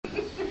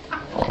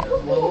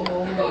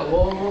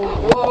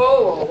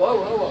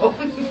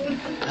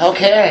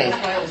Okay.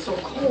 That's why it was so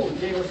cold. It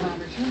gave us an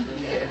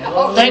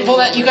opportunity. Thankful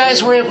that you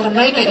guys were able to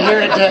make it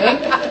here today.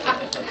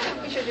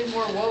 We should do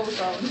more woes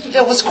on.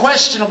 It was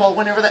questionable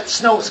whenever that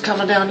snow was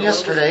coming down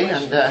yesterday,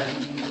 and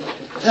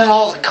then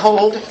all the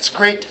cold. It's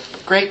great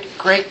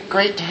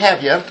to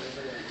have you.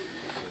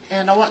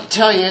 And I want to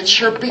tell you, it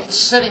sure beats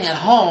sitting at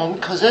home,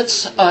 because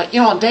it's,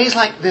 on days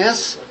like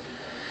this,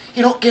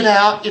 you don't get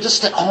out, you're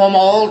just at home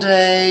all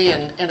day,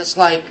 and it's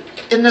like,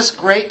 isn't this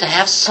great to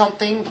have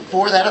something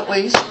before that at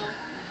least?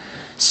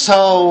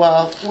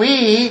 So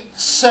we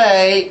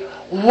say,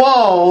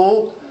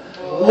 woe,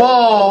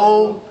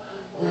 woe,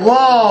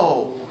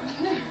 woe.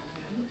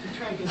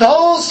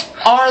 Those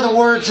are the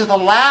words of the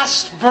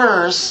last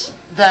verse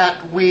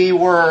that we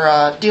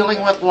were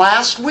dealing with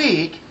last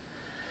week,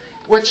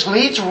 which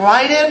leads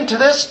right into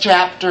this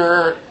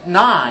chapter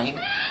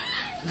 9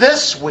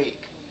 this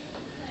week.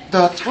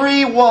 The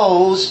three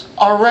woes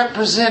are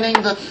representing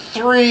the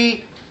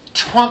three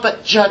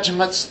trumpet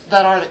judgments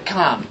that are to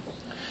come.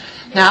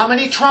 Now, how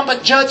many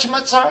trumpet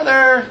judgments are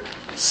there?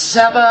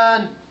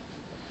 7.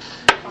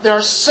 There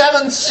are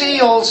 7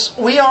 seals.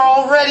 We are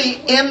already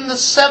in the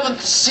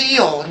 7th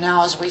seal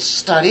now as we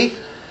study.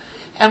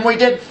 And we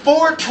did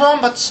 4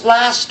 trumpets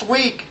last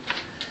week.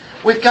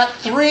 We've got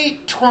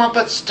 3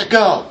 trumpets to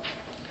go.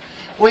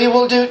 We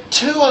will do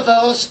 2 of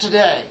those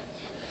today.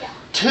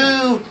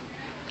 2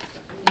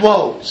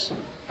 woes.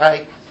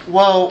 Right?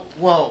 Woe,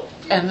 woe.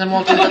 And then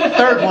we'll do the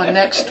 3rd one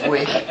next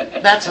week.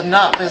 That's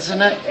enough,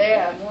 isn't it?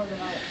 Yeah, more than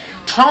I.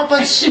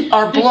 Trumpets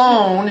are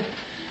blown,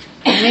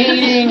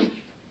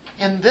 meaning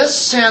in this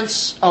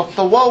sense of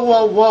the woe,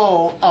 woe,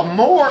 woe, a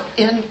more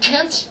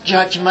intense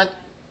judgment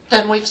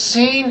than we've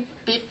seen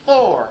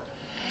before.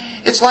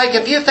 It's like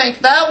if you think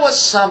that was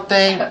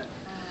something,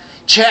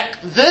 check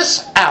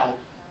this out.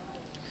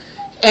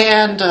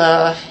 And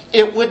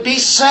it would be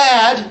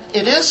sad,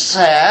 it is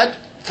sad,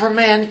 for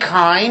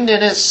mankind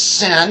in his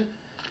sin,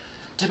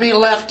 to be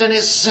left in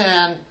his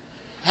sin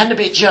and to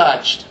be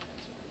judged.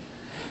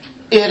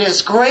 It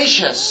is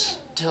gracious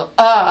to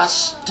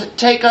us to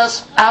take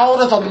us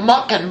out of the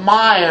muck and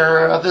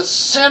mire of the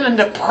sin and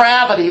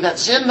depravity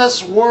that's in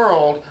this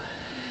world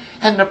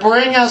and to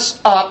bring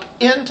us up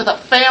into the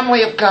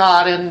family of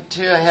God,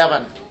 into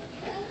heaven.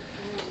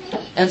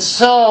 And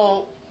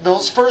so,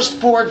 those first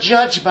 4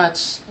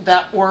 judgments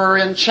that were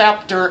in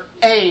chapter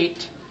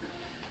 8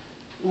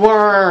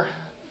 were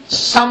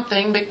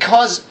something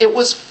because it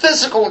was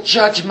physical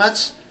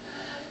judgments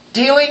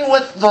dealing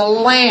with the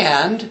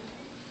land.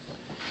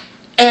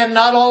 And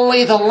not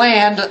only the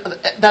land,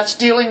 that's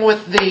dealing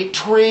with the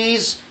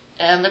trees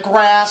and the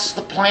grass,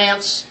 the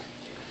plants,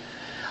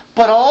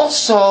 but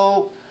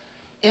also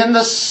in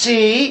the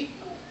sea,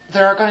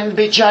 there are going to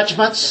be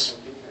judgments.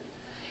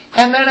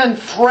 And then in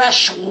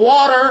fresh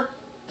water,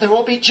 there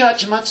will be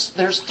judgments.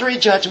 There's 3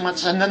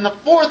 judgments. And then the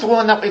 4th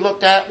one that we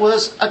looked at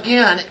was,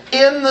 again,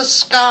 in the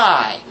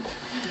sky.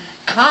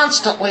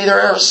 Constantly,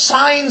 there are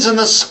signs in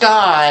the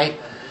sky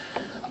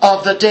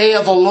of the day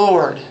of the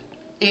Lord,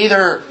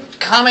 either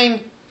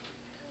coming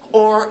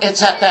or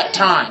it's at that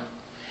time.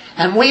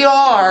 And we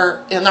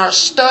are in our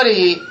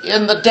study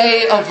in the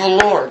day of the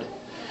Lord.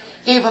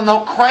 Even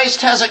though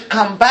Christ hasn't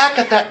come back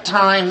at that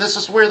time, this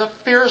is where the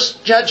fierce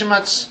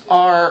judgments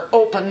are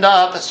opened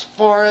up as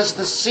far as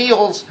the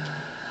seals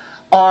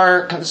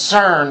are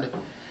concerned.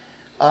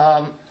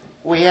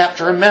 We have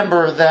to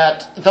remember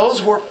that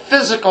those were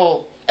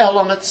physical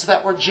elements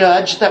that were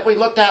judged that we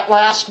looked at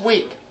last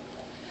week.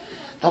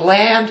 The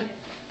land,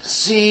 the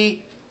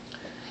sea,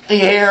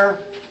 the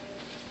air,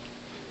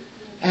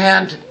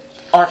 and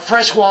our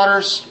fresh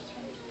waters.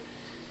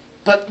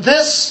 But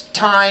this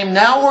time,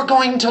 now we're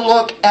going to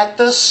look at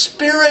the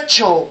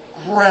spiritual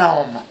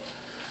realm.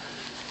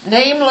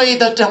 Namely,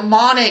 the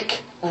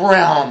demonic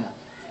realm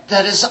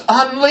that is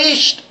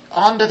unleashed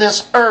onto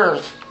this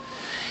earth.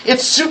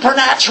 It's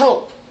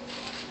supernatural.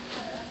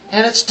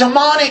 And it's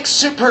demonic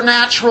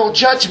supernatural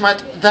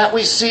judgment that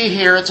we see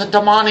here. It's a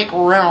demonic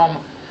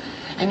realm.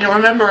 And you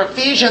remember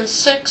Ephesians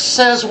 6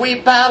 says, we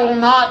battle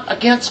not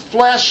against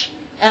flesh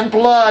and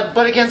blood,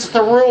 but against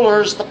the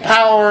rulers, the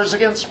powers,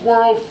 against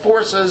world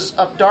forces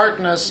of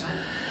darkness,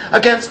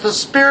 against the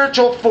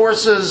spiritual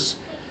forces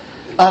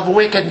of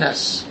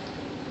wickedness.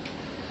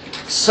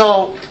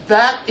 So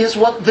that is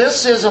what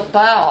this is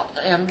about.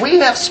 And we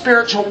have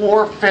spiritual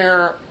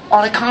warfare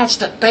on a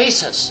constant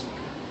basis.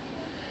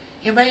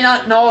 You may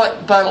not know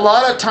it, but a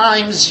lot of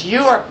times you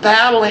are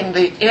battling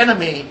the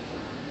enemy,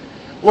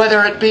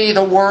 whether it be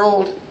the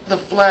world, the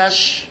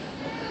flesh,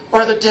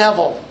 or the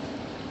devil.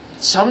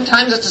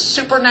 Sometimes it's a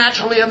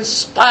supernaturally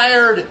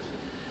inspired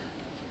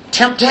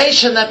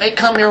temptation that may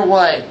come your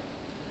way,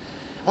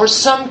 or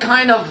some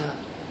kind of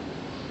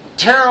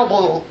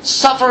terrible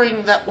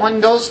suffering that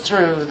one goes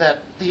through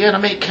that the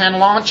enemy can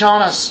launch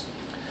on us.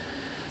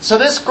 So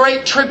this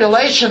great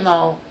tribulation,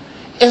 though,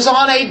 is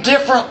on a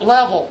different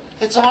level.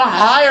 It's on a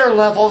higher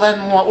level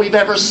than what we've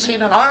ever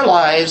seen in our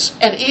lives,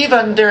 and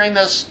even during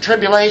this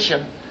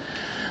tribulation,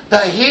 the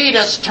heat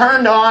is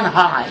turned on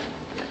high.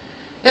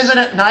 Isn't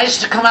it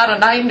nice to come out of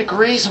 9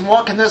 degrees and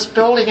walk in this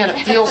building and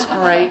it feels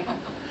great?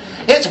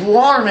 It's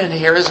warm in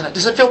here, isn't it?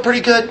 Does it feel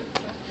pretty good?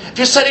 If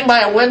you're sitting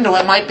by a window,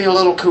 it might be a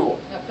little cool.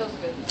 That feels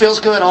good. Feels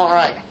good, all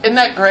right. Isn't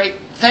that great?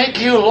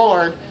 Thank you,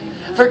 Lord,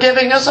 for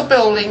giving us a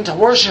building to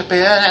worship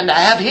in and to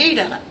have heat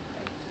in it.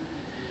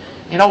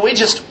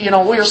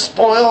 We're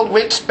spoiled.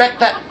 We expect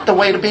that the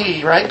way to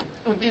be, right?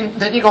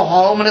 Then you go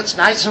home and it's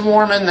nice and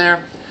warm in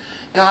there.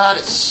 God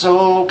is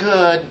so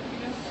good.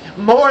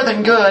 More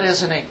than good,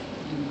 isn't He?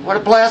 What a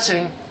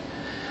blessing.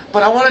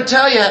 But I want to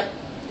tell you,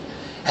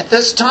 at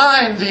this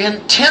time, the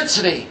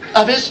intensity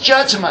of His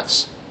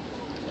judgments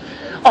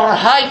are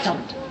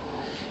heightened.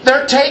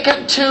 They're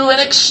taken to an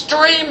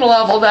extreme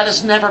level that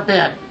has never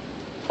been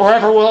or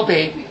ever will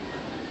be.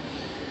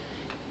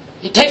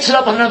 He takes it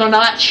up another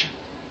notch.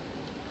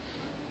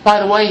 By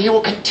the way, He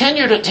will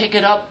continue to take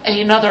it up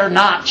another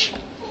notch.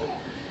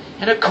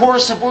 And of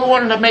course, if we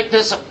wanted to make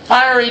this a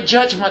fiery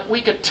judgment,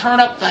 we could turn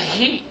up the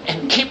heat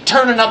and keep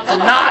turning up the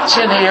notch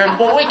in here. And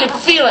boy, we could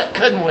feel it,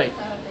 couldn't we?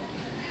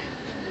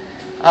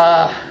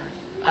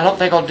 I don't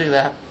think I'll do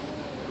that.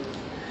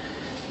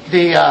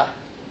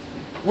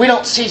 We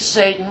don't see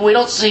Satan. We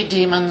don't see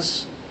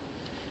demons.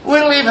 We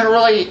don't even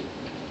really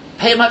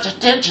pay much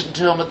attention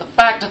to them. But the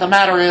fact of the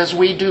matter is,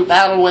 we do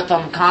battle with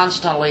them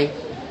constantly.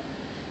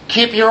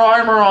 Keep your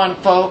armor on,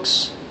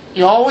 folks.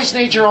 You always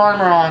need your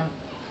armor on.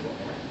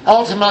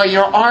 Ultimately,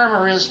 your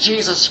armor is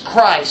Jesus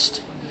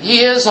Christ. He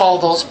is all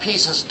those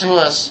pieces to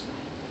us.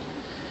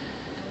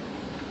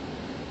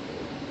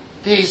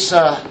 These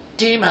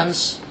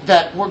demons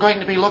that we're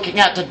going to be looking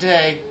at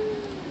today,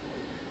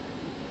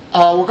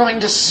 we're going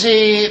to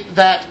see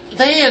that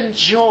they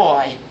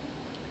enjoy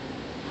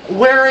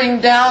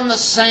wearing down the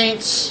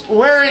saints,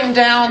 wearing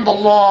down the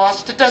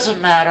lost. It doesn't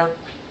matter.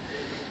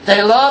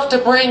 They love to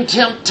bring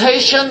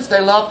temptations. They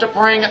love to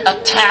bring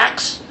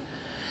attacks,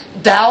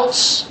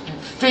 doubts, and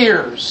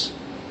fears.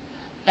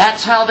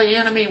 That's how the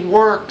enemy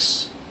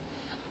works.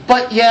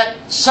 But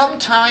yet,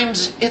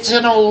 sometimes it's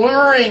in a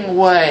luring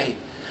way.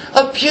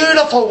 A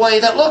beautiful way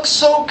that looks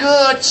so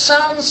good,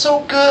 sounds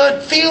so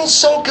good, feels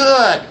so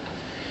good.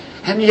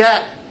 And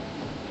yet,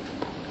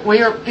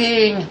 we are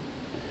being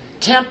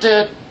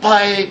tempted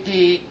by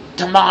the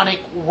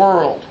demonic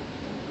world.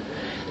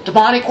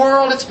 Demonic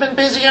world, it's been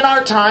busy in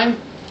our time.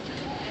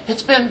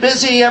 It's been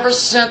busy ever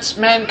since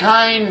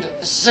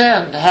mankind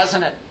sinned,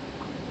 hasn't it?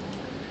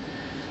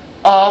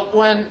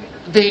 When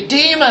the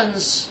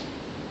demons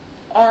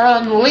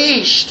are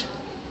unleashed,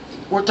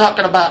 we're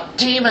talking about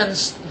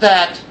demons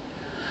that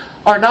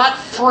are not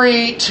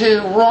free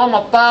to roam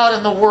about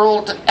in the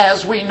world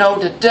as we know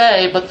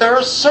today, but there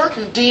are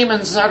certain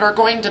demons that are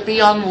going to be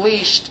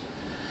unleashed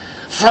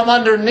from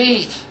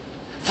underneath,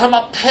 from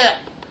a pit.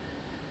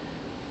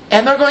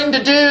 And they're going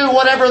to do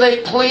whatever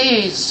they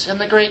please in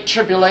the Great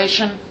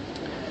Tribulation.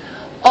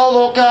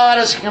 Although God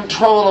is in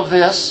control of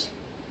this,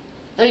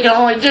 they can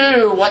only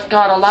do what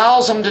God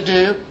allows them to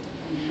do.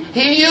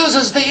 He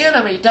uses the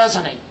enemy,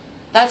 doesn't He?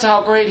 That's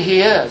how great He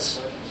is.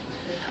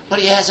 But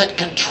He has it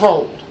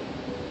controlled.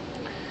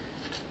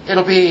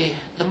 It'll be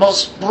the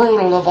most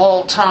brutal of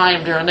all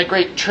time during the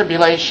Great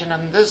Tribulation,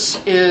 and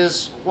this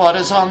is what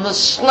is on the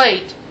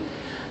slate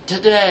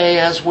today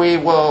as we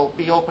will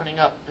be opening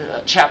up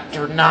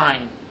chapter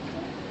 9.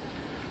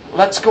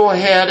 Let's go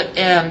ahead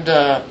and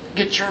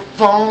get your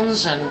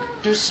phones and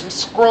do some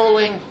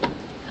scrolling.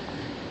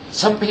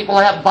 Some people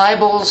have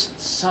Bibles,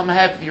 some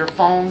have your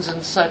phones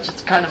and such.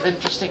 It's kind of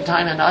interesting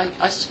time, and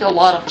I see a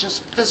lot of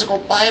just physical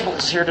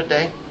Bibles here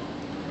today.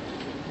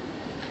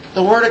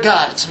 The Word of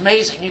God, it's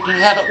amazing. You can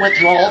have it with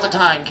you all the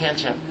time,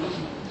 can't you?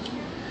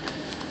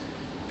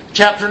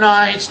 Chapter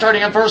 9,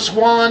 starting at verse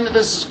 1,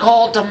 this is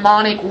called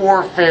demonic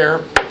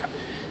warfare.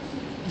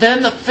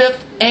 Then the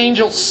fifth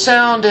angel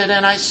sounded,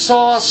 and I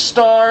saw a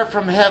star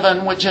from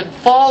heaven which had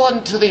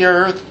fallen to the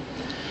earth,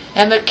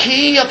 and the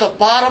key of the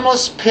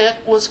bottomless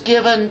pit was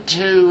given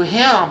to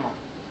him.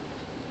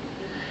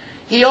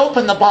 He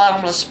opened the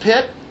bottomless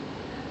pit.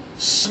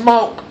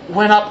 Smoke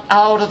went up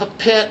out of the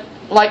pit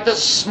like the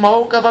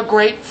smoke of a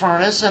great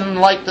furnace, and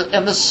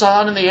the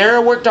sun and the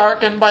air were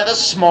darkened by the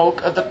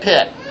smoke of the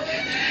pit.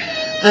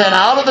 Then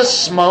out of the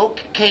smoke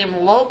came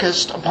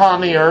locusts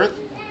upon the earth,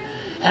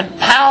 and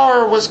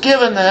power was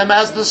given them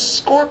as the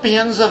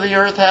scorpions of the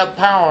earth have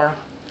power.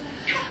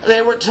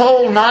 They were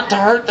told not to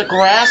hurt the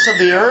grass of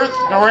the earth,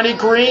 nor any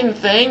green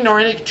thing, nor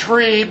any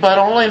tree, but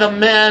only the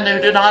men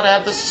who do not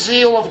have the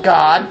seal of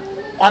God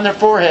on their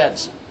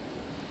foreheads.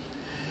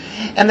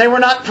 And they were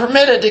not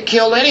permitted to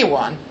kill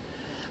anyone,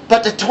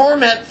 but to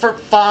torment for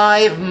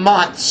 5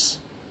 months.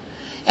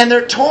 And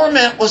their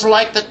torment was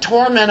like the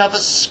torment of a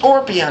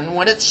scorpion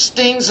when it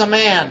stings a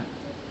man.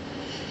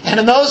 And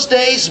in those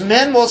days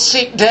men will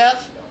seek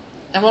death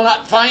and will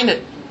not find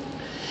it.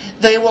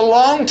 They will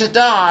long to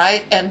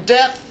die, and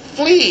death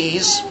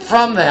flees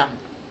from them.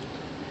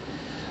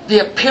 The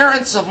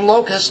appearance of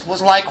locusts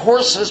was like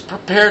horses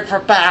prepared for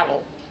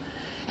battle.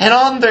 And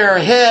on their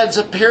heads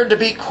appeared to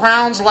be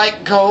crowns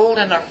like gold,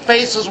 and their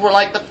faces were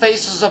like the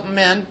faces of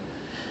men.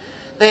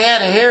 They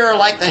had hair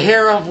like the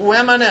hair of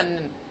women,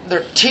 and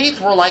their teeth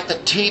were like the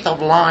teeth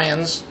of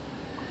lions.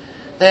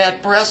 They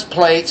had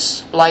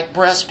breastplates like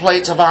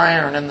breastplates of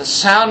iron, and the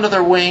sound of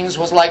their wings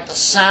was like the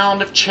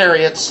sound of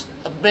chariots,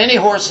 of many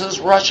horses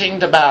rushing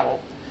to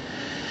battle.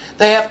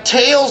 They have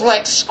tails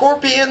like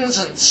scorpions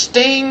and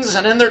stings,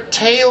 and in their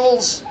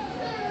tails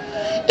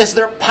is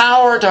their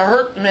power to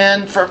hurt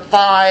men for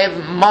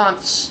 5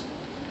 months.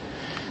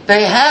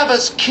 They have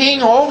as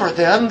king over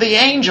them the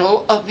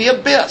angel of the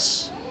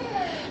abyss.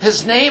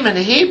 His name in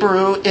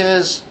Hebrew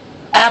is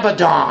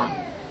Abaddon.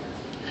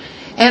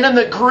 And in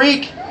the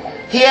Greek,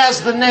 he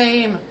has the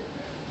name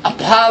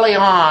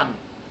Apollyon.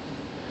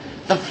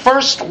 The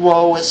first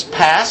woe is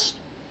past.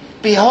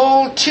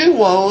 Behold, 2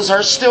 woes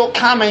are still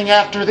coming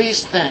after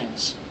these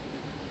things.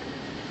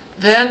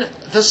 Then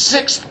the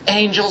 6th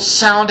angel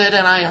sounded,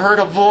 and I heard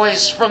a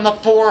voice from the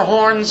 4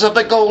 horns of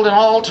the golden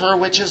altar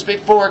which is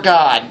before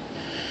God.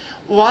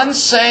 One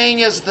saying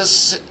is the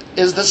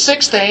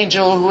 6th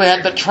angel who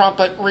had the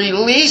trumpet,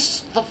 release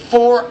the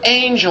 4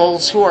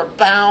 angels who are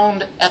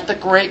bound at the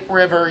great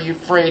river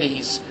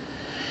Euphrates.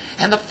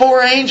 And the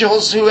 4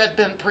 angels who had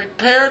been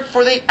prepared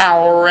for the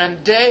hour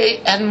and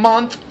day and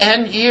month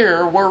and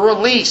year were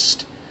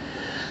released,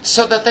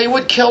 so that they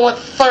would kill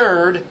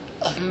 1/3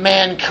 of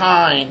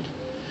mankind.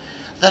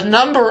 The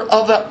number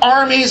of the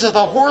armies of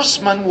the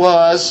horsemen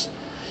was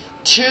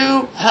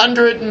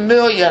 200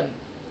 million.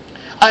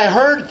 I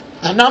heard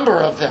the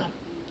number of them.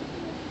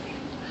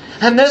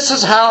 And this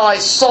is how I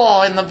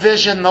saw in the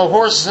vision the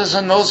horses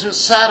and those who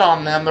sat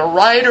on them. The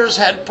riders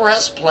had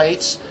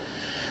breastplates,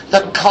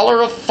 the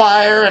color of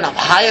fire and of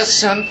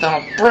hyacinth and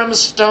of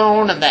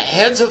brimstone, and the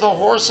heads of the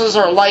horses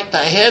are like the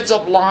heads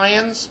of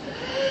lions,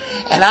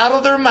 and out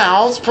of their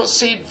mouths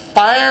proceed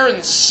fire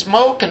and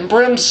smoke and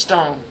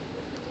brimstone.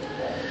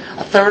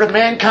 1/3 of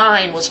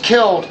mankind was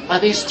killed by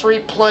these 3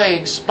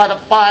 plagues, by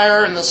the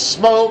fire and the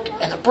smoke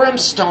and the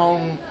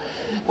brimstone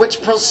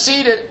which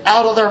proceeded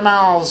out of their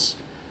mouths.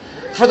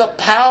 For the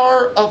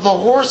power of the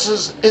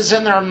horses is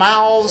in their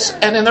mouths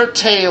and in their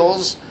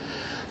tails,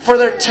 for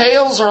their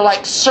tails are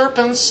like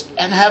serpents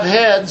and have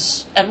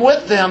heads, and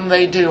with them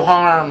they do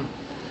harm.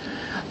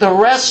 The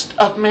rest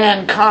of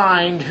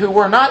mankind who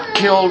were not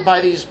killed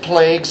by these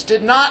plagues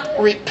did not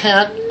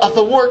repent of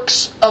the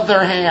works of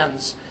their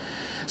hands,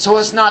 so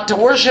as not to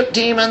worship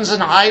demons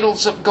and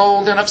idols of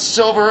gold and of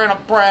silver and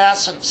of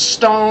brass and of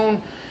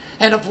stone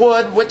and of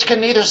wood, which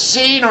can neither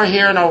see nor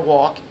hear nor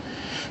walk.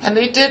 And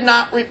they did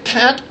not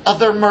repent of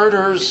their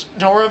murders,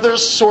 nor of their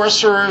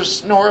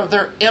sorcerers, nor of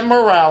their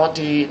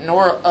immorality,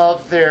 nor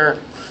of their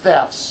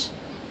thefts.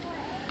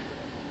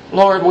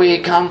 Lord, we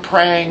come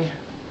praying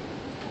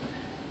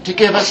to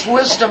give us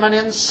wisdom and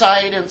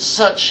insight in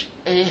such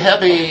a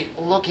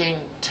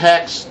heavy-looking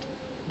text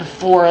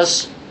before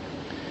us.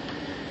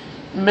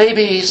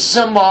 Maybe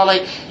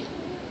symbolic,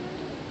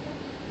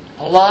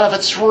 a lot of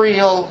it's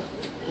real.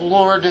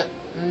 Lord,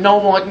 no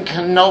one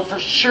can know for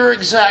sure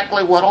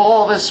exactly what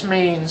all this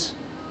means.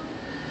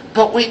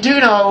 But we do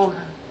know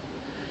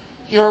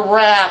your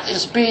wrath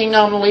is being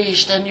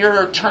unleashed, and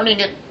you're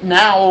turning it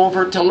now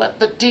over to let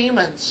the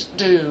demons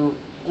do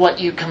what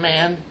you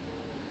command.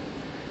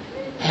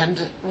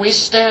 And we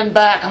stand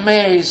back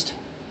amazed.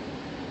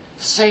 At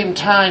the same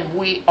time,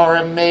 we are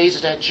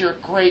amazed at your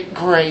great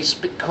grace,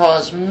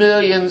 because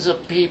millions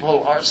of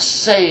people are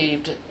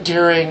saved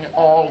during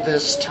all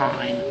this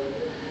time.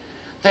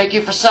 Thank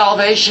you for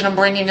salvation and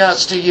bringing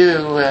us to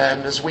you.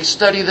 And as we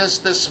study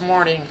this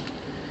morning,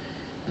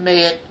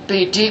 may it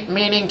be deep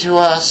meaning to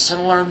us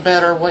and learn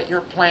better what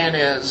your plan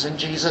is. In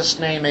Jesus'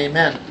 name,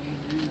 amen.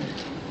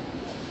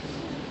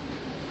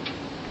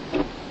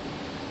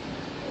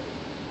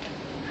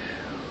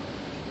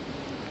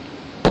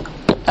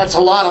 That's a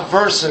lot of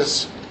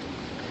verses.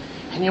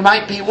 And you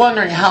might be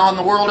wondering, how in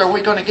the world are we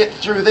going to get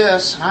through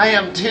this? I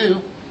am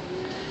too.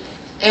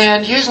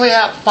 And usually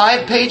I have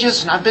 5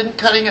 pages, and I've been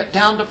cutting it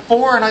down to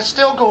 4, and I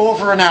still go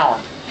over an hour.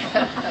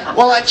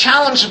 Well, I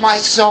challenged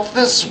myself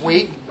this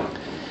week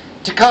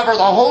to cover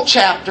the whole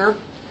chapter,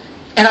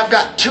 and I've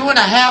got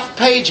 2.5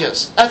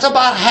 pages. That's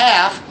about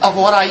half of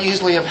what I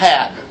usually have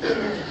had.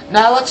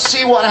 Now let's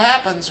see what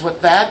happens with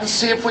that, and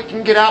see if we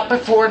can get out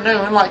before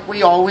noon like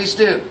we always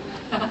do.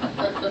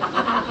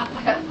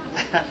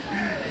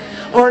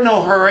 Or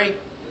no hurry.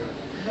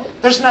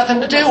 There's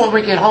nothing to do when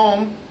we get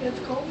home.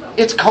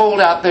 It's cold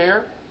out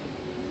there.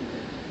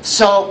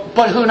 So,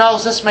 but who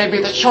knows, this may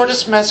be the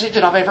shortest message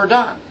that I've ever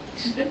done.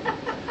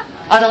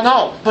 I don't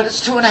know, but it's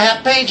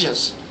 2.5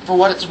 pages for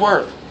what it's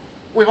worth.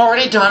 We've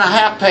already done a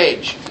half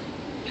page.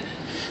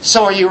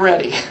 So are you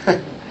ready?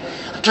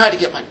 I'm trying to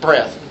get my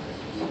breath.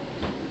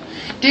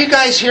 Do you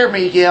guys hear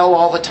me yell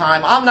all the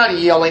time? I'm not a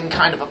yelling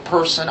kind of a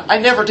person. I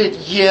never did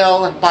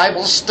yell in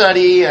Bible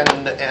study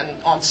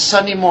and on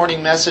Sunday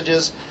morning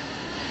messages.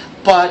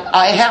 But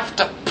I have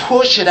to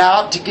push it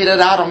out to get it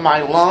out of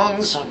my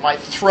lungs or my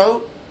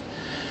throat.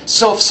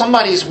 So if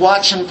somebody's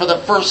watching for the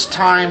first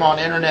time on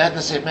internet and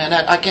they say, man,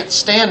 I can't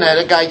stand that,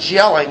 a guy's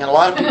yelling. And a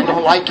lot of people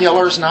don't like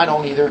yellers, and I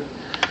don't either.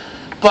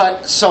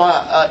 But, so,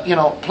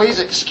 please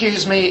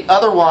excuse me.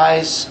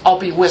 Otherwise, I'll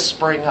be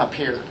whispering up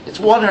here. It's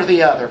one or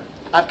the other.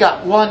 I've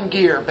got one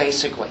gear,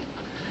 basically.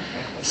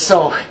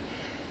 So,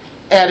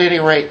 At any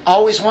rate, I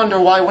always wonder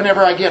why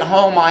whenever I get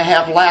home I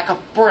have lack of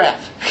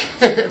breath.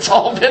 It's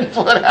all been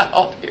put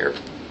out here.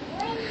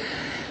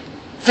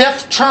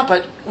 Fifth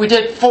trumpet, we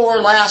did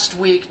 4 last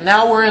week.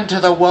 Now we're into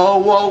the woe,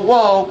 woe,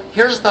 woe.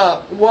 Here's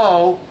the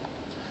woe,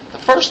 the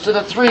first of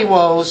the 3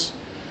 woes.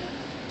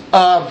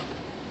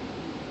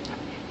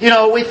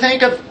 We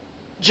think of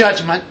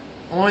judgment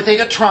when we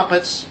think of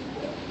trumpets.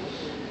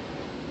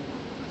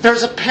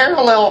 There's a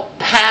parallel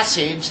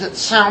passage that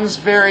sounds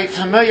very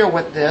familiar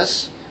with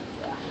this.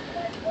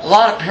 A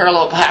lot of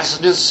parallel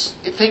passages.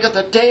 You think of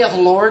the day of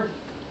the Lord.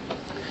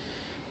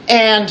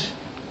 And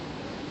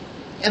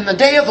in the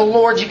day of the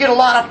Lord, you get a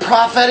lot of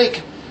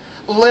prophetic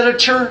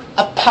literature,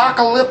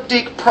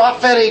 apocalyptic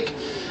prophetic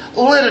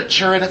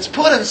literature, and it's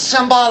put in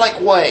symbolic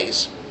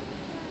ways.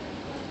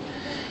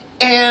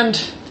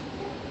 And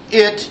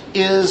it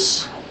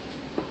is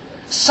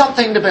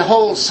something to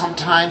behold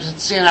sometimes and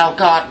seeing how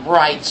God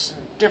writes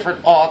and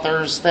different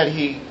authors that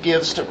He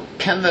gives to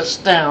pin this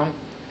down.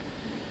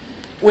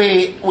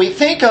 We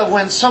think of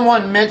when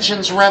someone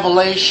mentions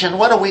Revelation,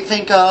 what do we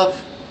think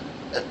of?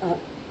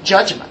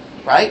 Judgment,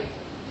 right?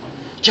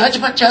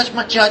 Judgment,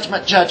 judgment,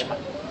 judgment, judgment.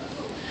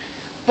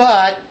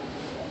 But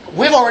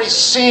we've already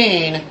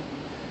seen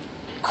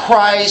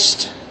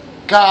Christ,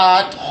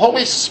 God,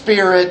 Holy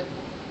Spirit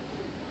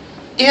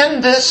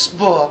in this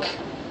book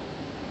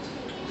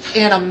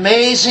in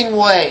amazing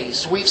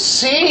ways. We've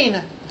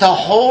seen the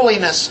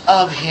holiness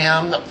of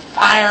Him, the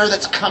fire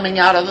that's coming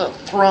out of the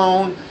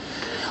throne,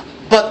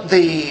 but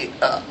the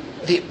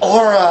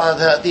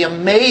aura, the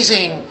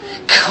amazing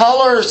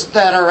colors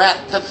that are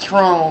at the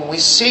throne. We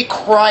see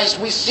Christ,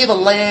 we see the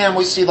Lamb,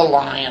 we see the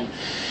Lion.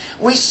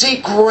 We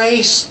see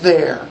grace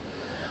there.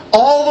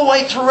 All the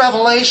way through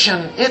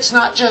Revelation, it's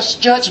not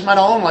just judgment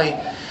only,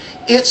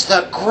 it's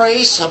the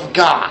grace of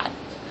God.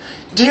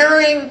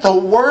 During the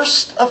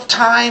worst of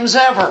times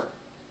ever,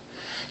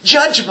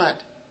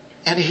 judgment,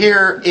 and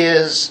here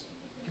is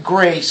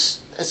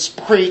grace. It's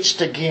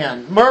preached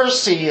again.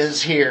 Mercy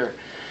is here.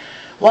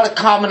 What a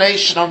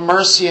combination of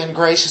mercy and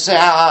grace. You say,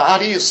 how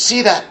do you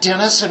see that,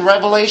 Dennis, in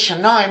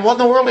Revelation 9? What in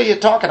the world are you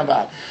talking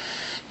about?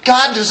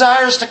 God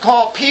desires to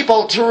call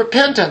people to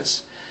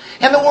repentance.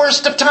 In the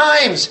worst of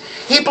times,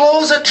 He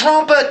blows a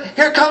trumpet.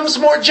 Here comes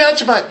more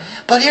judgment.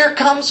 But here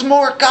comes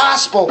more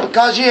gospel,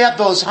 because you have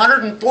those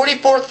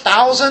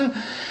 144,000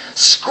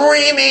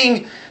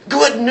 screaming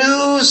good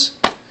news.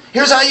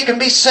 Here's how you can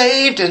be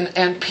saved.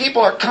 And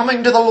people are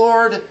coming to the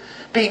Lord,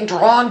 being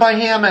drawn by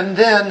Him. And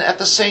then at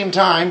the same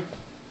time,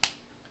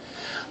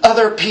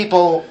 other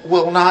people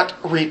will not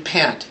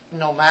repent.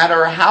 No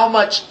matter how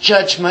much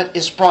judgment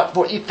is brought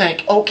forth. You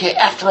think, okay,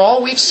 after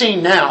all we've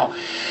seen now,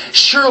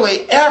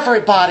 surely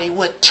everybody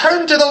would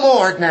turn to the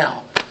Lord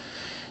now.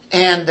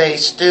 And they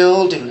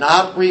still do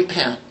not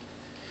repent.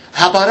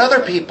 How about other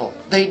people?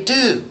 They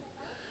do.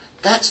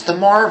 That's the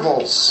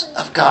marvels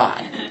of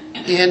God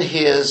in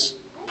His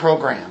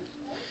program.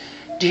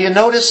 Do you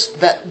notice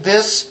that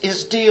this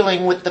is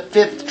dealing with the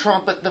 5th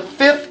trumpet? The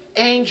 5th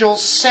angel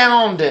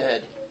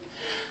sounded.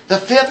 The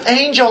 5th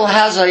angel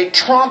has a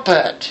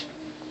trumpet.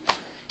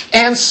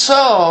 And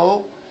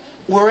so,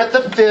 we're at the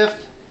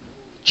 5th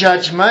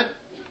judgment.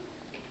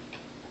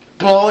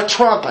 Blow a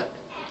trumpet.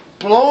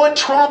 Blow a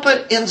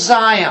trumpet in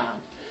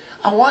Zion.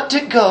 I want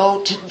to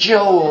go to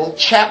Joel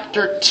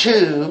chapter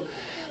 2,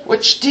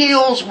 which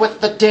deals with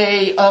the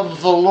day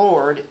of the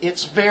Lord.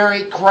 It's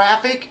very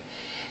graphic.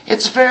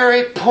 It's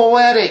very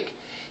poetic.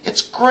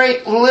 It's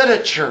great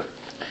literature.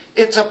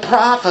 It's a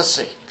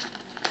prophecy.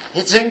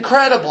 It's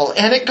incredible.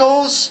 And it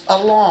goes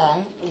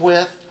along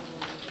with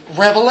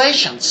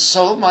Revelation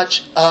so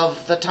much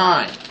of the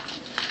time.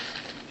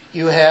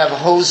 You have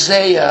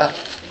Hosea,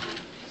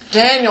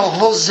 Daniel,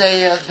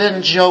 Hosea,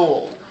 then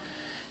Joel.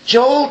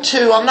 Joel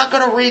 2, I'm not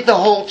going to read the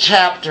whole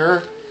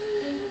chapter.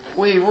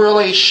 We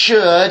really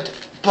should,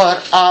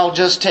 but I'll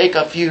just take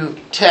a few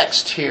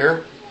texts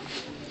here.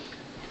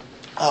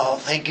 Oh,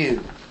 thank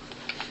you.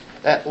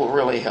 That will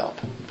really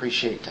help.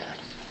 Appreciate that.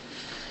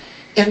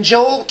 In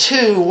Joel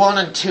 2, 1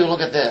 and 2,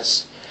 look at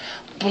this.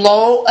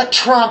 Blow a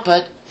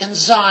trumpet in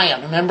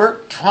Zion.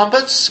 Remember,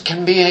 trumpets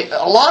can be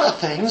a lot of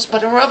things,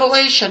 but in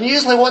Revelation,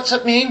 usually what's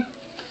it mean?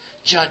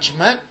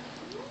 Judgment.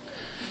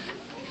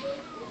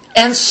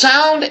 And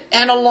sound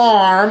an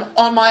alarm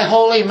on my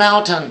holy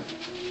mountain.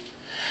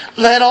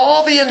 Let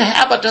all the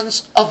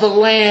inhabitants of the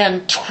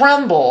land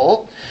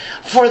tremble,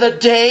 for the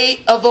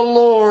day of the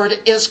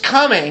Lord is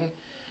coming.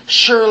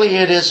 Surely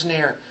it is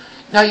near.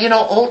 Now, you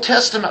know, Old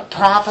Testament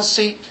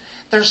prophecy,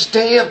 there's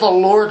day of the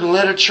Lord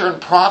literature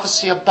and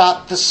prophecy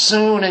about the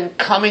soon and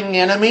coming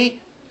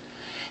enemy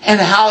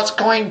and how it's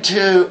going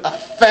to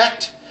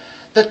affect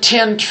the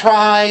 10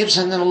 tribes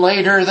and then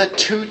later the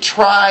 2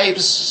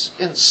 tribes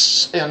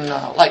in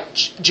like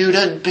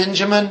Judah and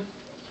Benjamin,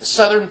 the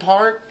southern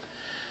part.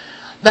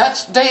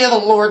 That's day of the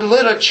Lord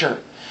literature.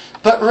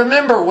 But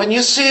remember, when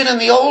you see it in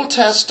the Old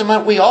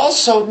Testament, we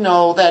also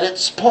know that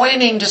it's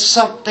pointing to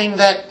something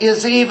that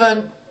is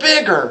even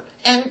bigger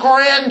and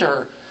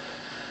grander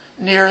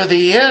near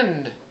the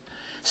end.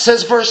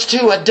 says verse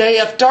 2, a day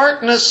of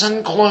darkness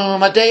and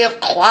gloom, a day of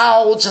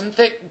clouds and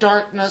thick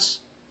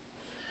darkness.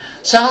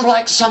 Sounds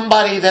like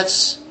somebody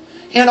that's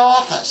in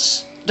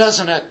office,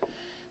 doesn't it?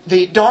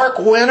 The dark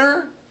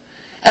winter,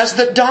 as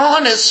the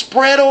dawn is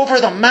spread over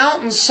the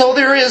mountains, so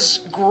there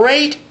is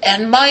great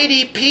and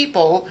mighty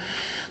people.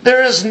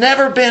 There has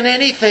never been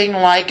anything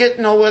like it,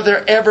 nor will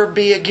there ever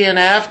be again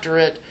after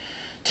it.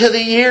 To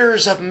the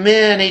years of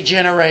many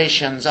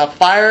generations, a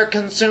fire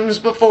consumes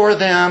before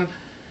them,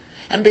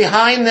 and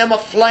behind them a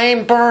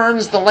flame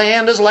burns. The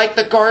land is like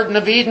the Garden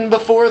of Eden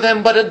before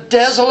them, but a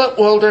desolate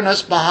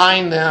wilderness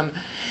behind them,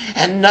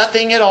 and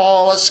nothing at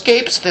all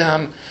escapes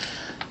them.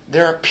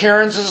 Their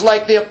appearance is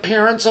like the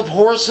appearance of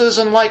horses,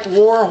 and like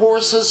war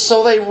horses,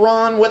 so they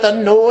run with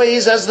a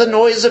noise as the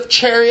noise of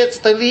chariots.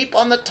 They leap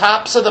on the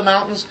tops of the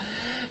mountains.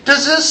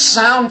 Does this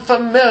sound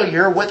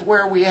familiar with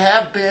where we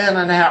have been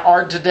and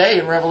are today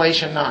in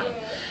Revelation 9?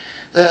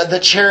 The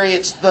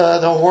chariots, the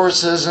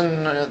horses,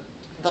 and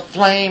the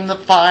flame, the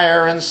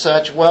fire, and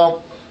such.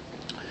 Well,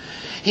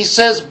 he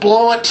says,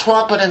 blow a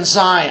trumpet in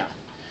Zion.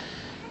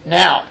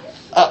 Now,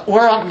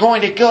 where I'm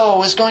going to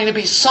go is going to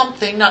be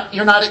something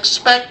you're not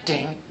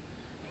expecting.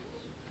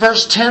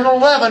 Verse 10 and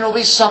 11 will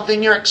be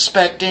something you're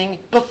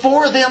expecting.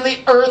 Before them the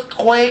earth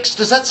quakes.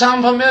 Does that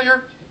sound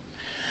familiar?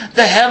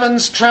 The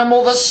heavens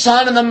tremble, the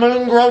sun and the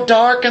moon grow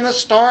dark, and the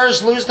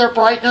stars lose their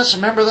brightness.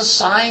 Remember the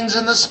signs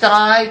in the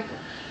sky?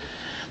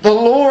 The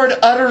Lord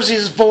utters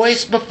His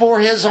voice before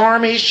His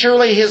army.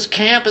 Surely His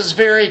camp is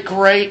very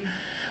great.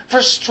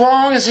 For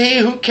strong is He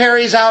who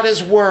carries out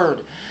His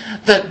word.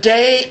 The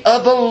day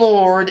of the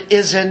Lord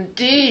is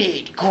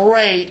indeed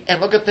great. And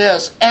look at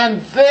this.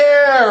 And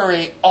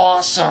very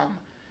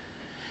awesome.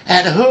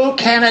 And who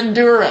can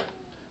endure it?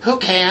 Who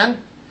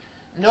can?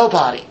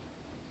 Nobody.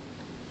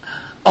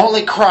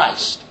 Only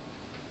Christ.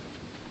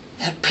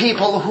 And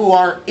people who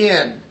are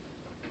in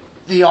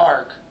the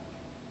ark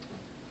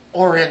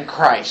or in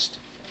Christ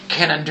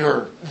can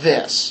endure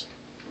this.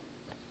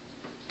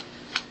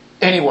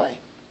 Anyway,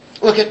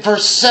 look at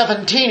verse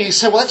 17. He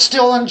said, well, it's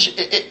still in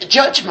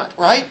judgment,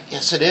 right?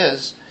 Yes, it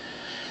is.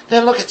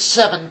 Then look at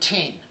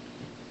 17.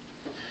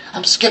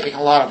 I'm skipping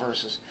a lot of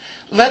verses.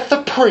 Let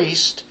the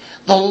priest,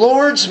 the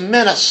Lord's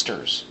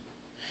ministers,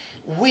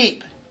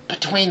 weep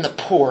between the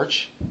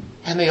porch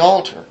and the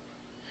altar.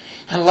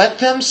 And let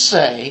them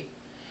say,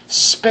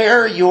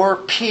 spare your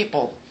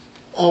people,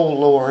 O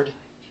Lord,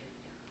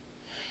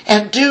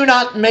 and do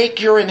not make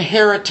your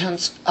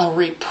inheritance a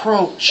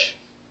reproach,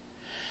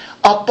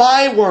 a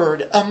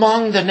byword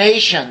among the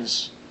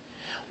nations.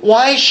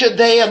 Why should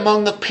they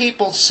among the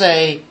people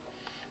say,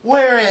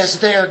 where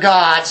is their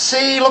God?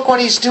 See, look what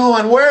he's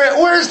doing.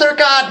 Where is their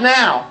God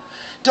now?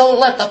 Don't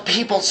let the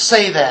people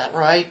say that,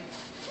 right?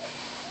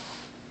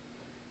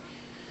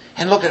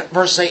 And look at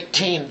verse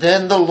 18.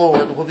 Then the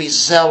Lord will be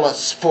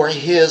zealous for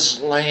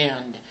His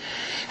land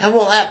and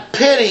will have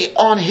pity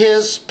on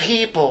His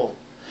people.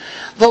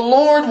 The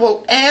Lord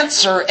will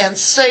answer and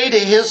say to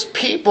His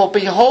people,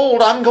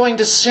 behold, I'm going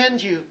to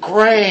send you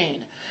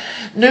grain,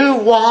 new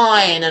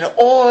wine, and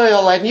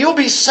oil, and you'll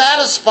be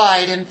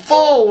satisfied and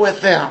full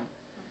with them.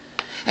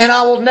 And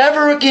I will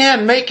never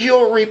again make you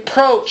a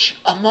reproach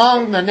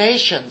among the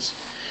nations.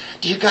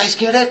 Do you guys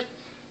get it?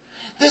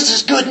 This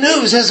is good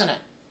news, isn't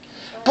it?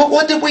 But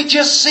what did we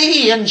just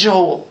see in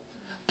Joel?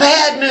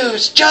 Bad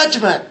news,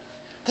 judgment.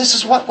 This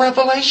is what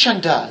Revelation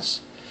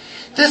does.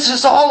 This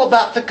is all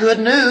about the good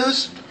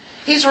news.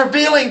 He's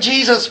revealing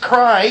Jesus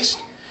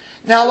Christ.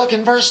 Now look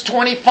in verse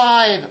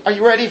 25. Are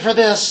you ready for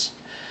this?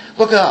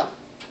 Look up.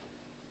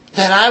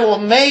 Then I will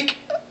make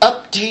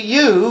up to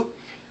you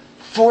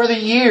for the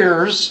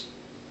years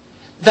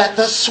that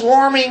the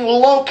swarming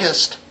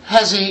locust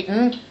has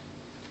eaten,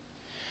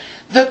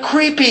 the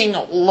creeping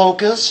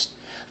locust,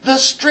 the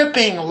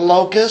stripping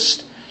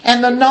locust,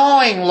 and the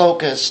gnawing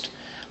locust,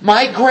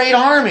 my great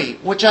army,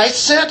 which I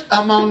sent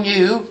among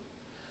you.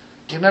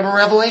 Do you remember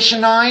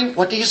Revelation 9?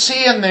 What do you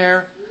see in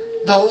there?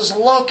 Those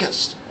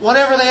locusts,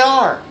 whatever they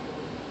are.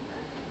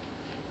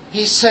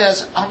 He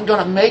says, I'm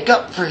going to make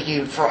up for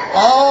you for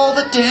all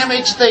the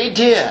damage they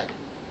did.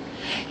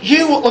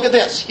 You will, look at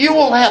this, you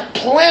will have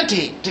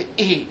plenty to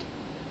eat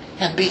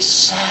and be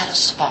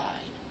satisfied.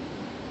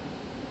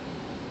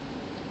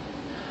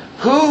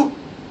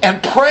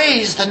 And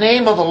praise the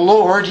name of the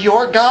Lord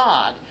your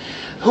God,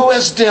 who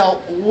has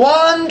dealt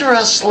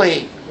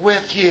wondrously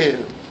with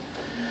you.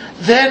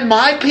 Then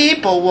my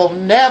people will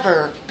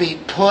never be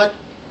put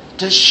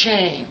to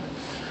shame.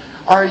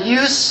 Are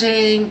you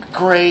seeing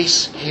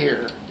grace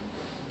here?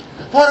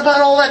 What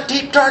about all that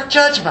deep, dark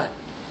judgment?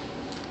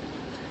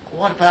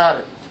 What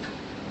about it?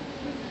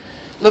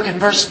 Look in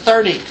verse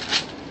 30.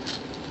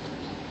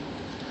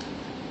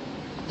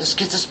 This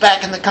gets us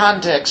back in the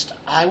context.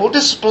 I will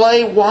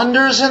display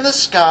wonders in the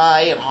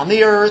sky and on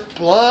the earth,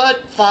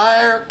 blood,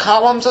 fire,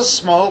 columns of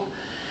smoke.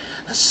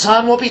 The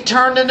sun will be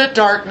turned into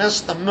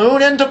darkness, the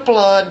moon into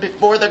blood,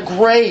 before the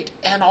great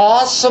and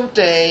awesome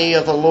day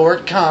of the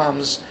Lord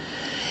comes.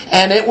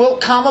 And it will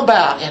come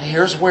about, and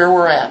here's where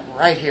we're at,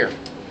 right here,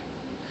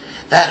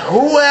 that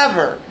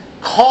whoever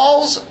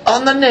calls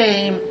on the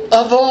name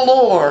of the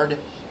Lord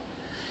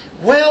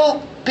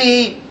will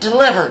be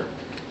delivered.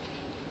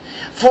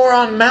 For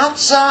on Mount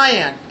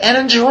Zion and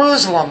in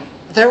Jerusalem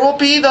there will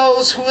be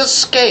those who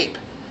escape,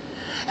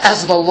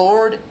 as the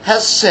Lord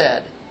has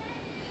said,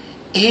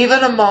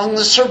 even among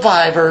the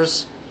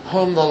survivors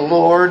whom the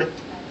Lord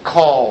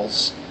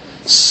calls.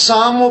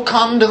 Some will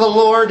come to the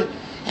Lord,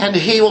 and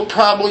He will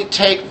probably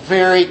take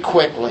very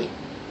quickly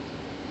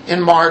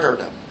in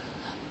martyrdom.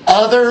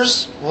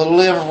 Others will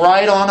live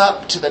right on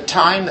up to the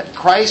time that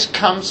Christ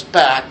comes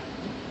back,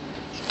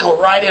 go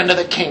right into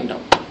the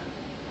kingdom.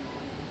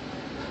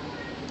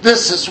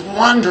 This is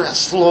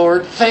wondrous,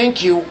 Lord.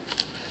 Thank you.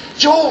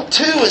 Joel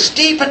 2 is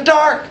deep and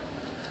dark,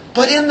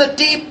 but in the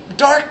deep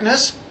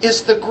darkness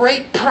is the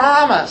great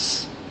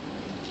promise.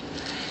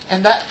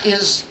 And that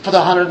is for the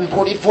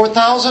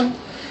 144,000.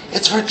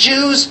 It's for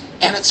Jews,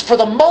 and it's for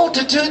the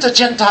multitudes of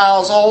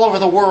Gentiles all over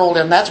the world.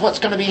 And that's what's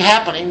going to be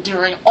happening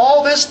during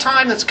all this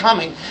time that's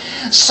coming.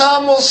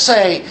 Some will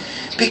say,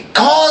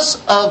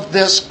 because of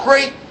this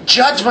great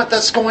judgment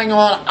that's going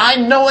on, I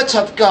know it's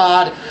of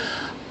God.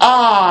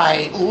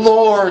 I,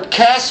 Lord,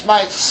 cast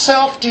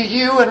myself to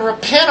you and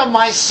repent of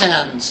my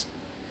sins.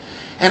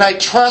 And I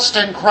trust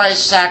in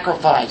Christ's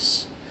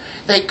sacrifice.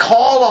 They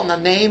call on the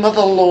name of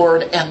the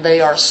Lord and they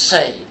are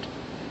saved.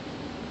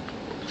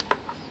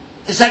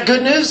 Is that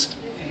good news?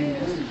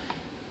 Amen.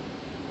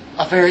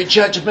 A very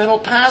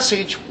judgmental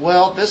passage.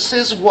 Well, this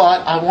is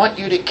what I want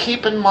you to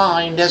keep in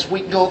mind as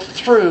we go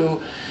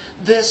through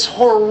this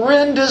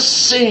horrendous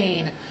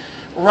scene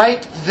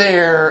right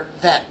there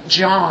that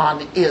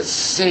John is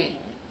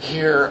seeing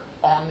here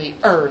on the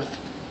earth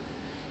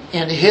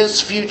in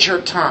his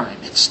future time.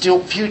 It's still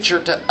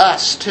future to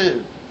us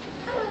too.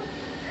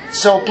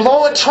 So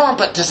blow a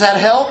trumpet. Does that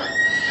help?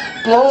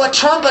 Blow a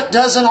trumpet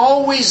doesn't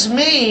always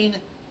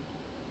mean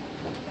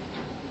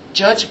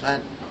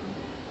judgment,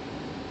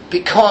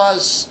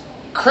 because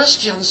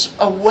Christians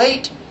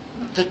await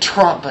the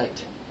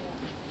trumpet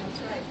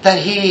that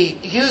He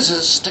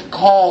uses to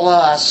call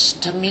us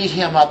to meet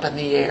Him up in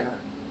the air.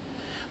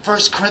 1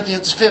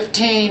 Corinthians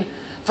 15,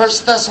 1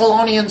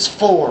 Thessalonians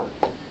 4.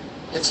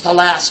 It's the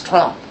last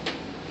trump.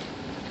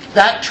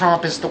 That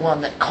trump is the one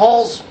that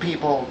calls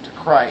people to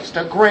Christ.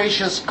 A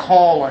gracious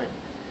calling.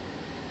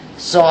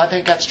 So I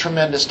think that's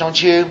tremendous,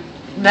 don't you?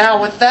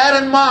 Now with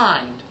that in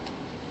mind,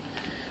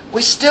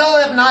 we still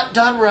have not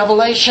done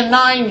Revelation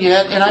 9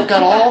 yet, and I've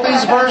got all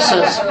these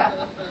verses.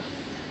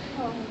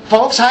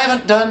 Folks, I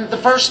haven't done the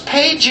first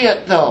page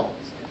yet, though.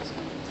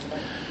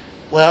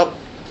 Well,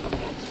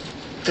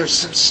 there's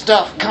some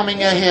stuff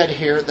coming ahead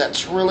here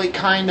that's really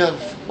kind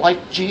of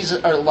like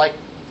Jesus, or like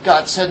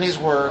God said in His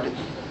Word,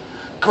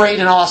 great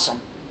and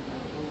awesome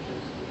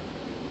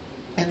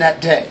in that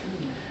day.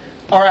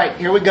 All right,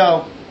 here we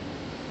go.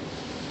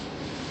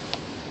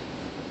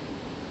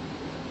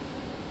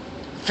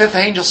 Fifth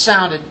angel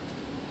sounded.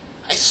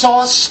 I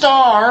saw a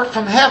star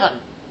from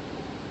heaven.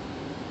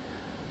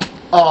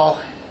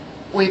 Oh,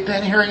 we've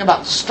been hearing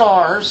about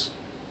stars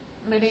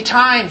many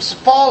times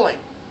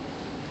falling.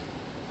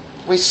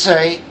 We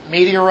say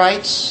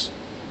meteorites.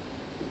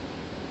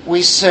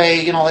 We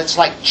say, it's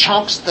like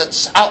chunks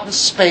that's out in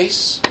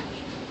space.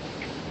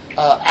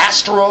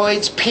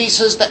 Asteroids,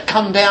 pieces that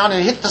come down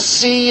and hit the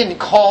sea and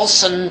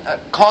causes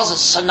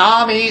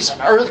tsunamis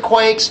and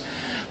earthquakes.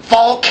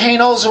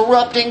 Volcanoes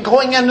erupting,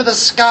 going into the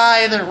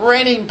sky, and then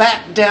raining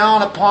back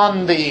down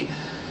upon the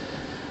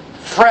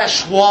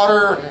fresh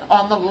water, and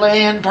on the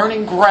land,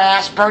 burning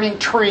grass, burning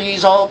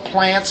trees, all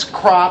plants,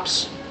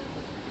 crops.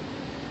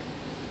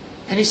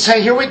 And He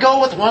said, here we go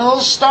with one of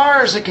those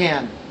stars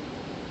again.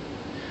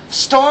 A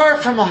star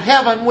from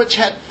heaven which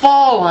had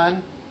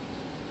fallen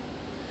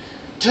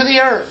to the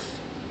earth.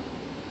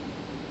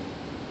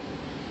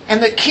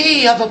 And the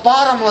key of the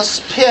bottomless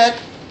pit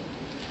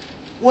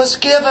was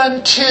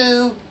given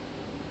to,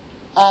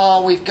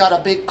 we've got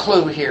a big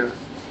clue here,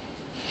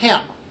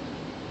 Him.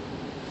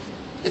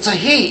 It's a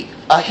he,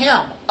 a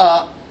him,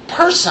 a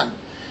person,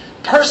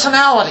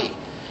 personality.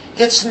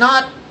 It's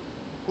not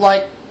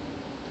like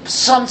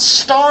some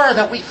star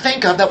that we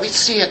think of, that we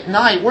see at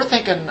night. We're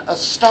thinking a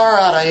star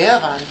out of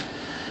heaven.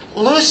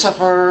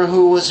 Lucifer,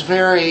 who was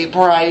very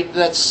bright,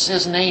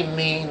 his name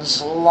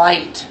means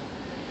light.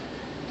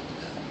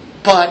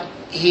 But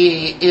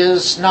he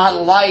is not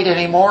light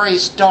anymore.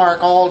 He's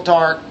dark, all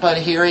dark. But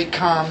here he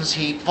comes.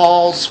 He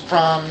falls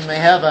from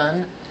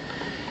heaven.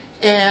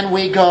 And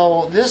we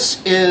go,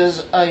 this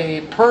is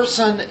a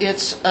person,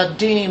 it's a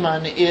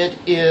demon, it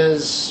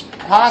is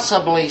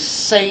possibly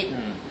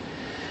Satan.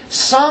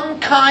 Some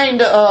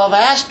kind of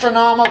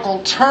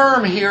astronomical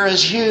term here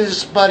is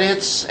used, but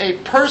it's a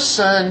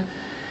person.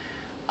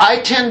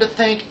 I tend to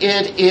think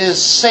it is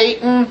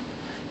Satan.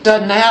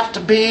 Doesn't have to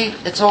be.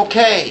 It's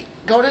okay.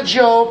 Go to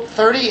Job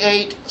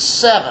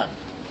 38:7.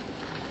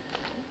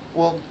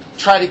 We'll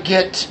try to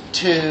get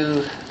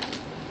to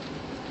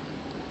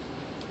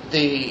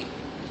the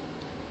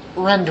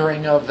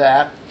rendering of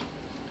that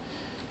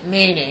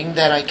meaning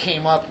that I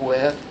came up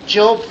with.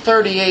 Job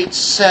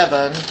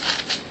 38:7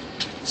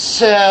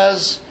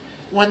 says,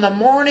 when the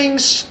morning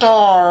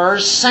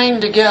stars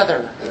sang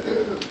together.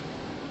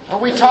 Are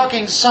we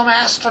talking some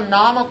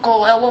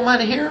astronomical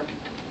element here?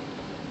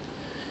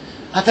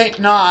 I think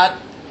not.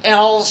 And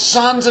all the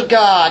sons of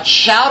God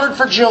shouted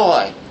for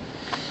joy.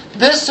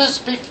 This is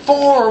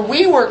before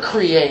we were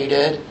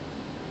created.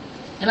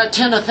 And I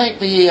tend to think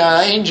the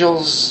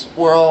angels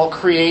were all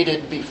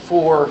created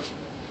before,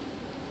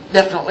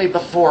 definitely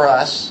before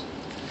us.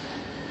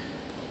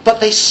 But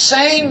they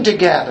sang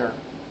together.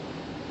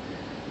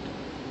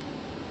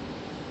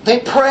 They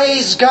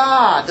praise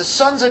God. The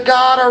sons of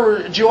God are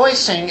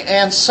rejoicing.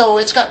 And so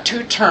it's got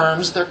two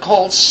terms. They're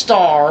called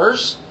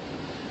stars,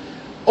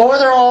 or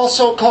they're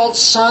also called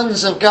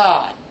sons of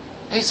God.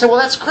 And you say, well,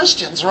 that's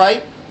Christians,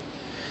 right?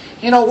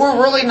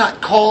 We're really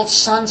not called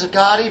sons of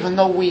God, even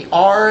though we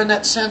are in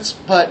that sense.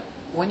 But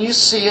when you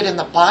see it in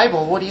the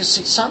Bible, what do you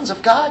see? Sons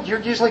of God.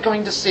 You're usually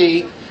going to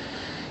see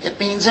it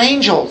means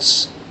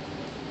angels.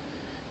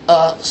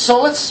 So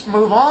let's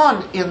move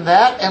on in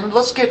that, and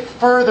let's get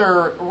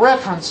further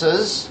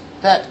references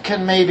that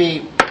can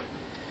maybe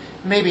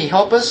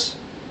help us.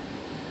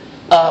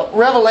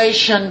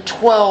 Revelation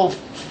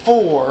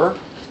 12:4.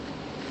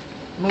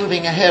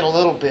 Moving ahead a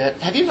little bit.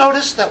 Have you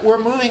noticed that we're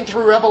moving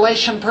through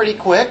Revelation pretty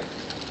quick?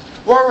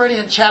 We're already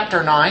in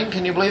chapter 9.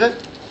 Can you believe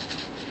it?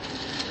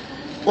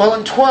 Well,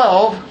 in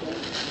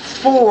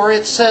 12:4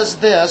 it says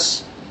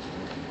this.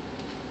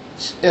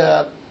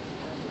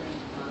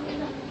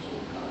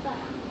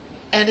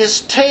 And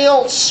his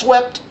tail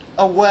swept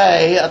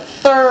away a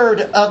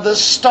third of the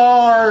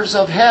stars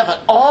of heaven.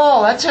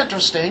 Oh, that's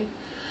interesting.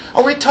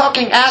 Are we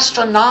talking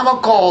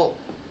astronomical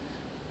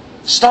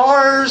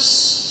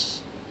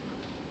stars?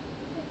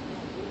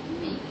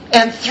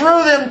 And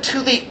threw them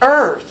to the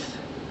earth.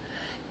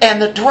 And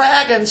the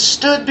dragon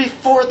stood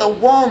before the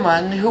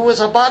woman who was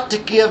about to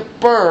give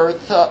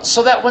birth,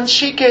 so that when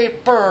she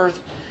gave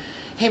birth,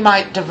 he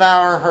might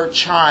devour her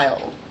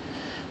child.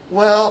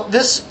 Well,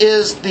 this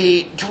is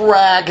the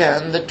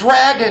dragon. The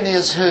dragon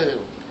is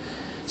who?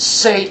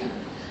 Satan.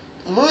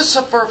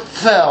 Lucifer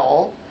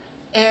fell,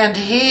 and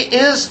he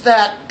is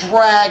that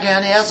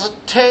dragon. As a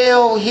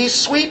tail, he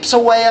sweeps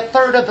away a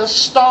third of the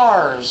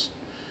stars.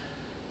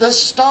 The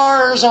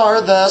stars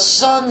are the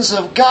sons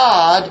of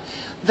God.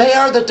 They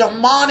are the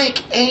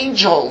demonic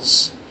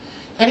angels.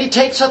 And he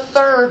takes a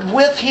third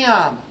with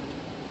him.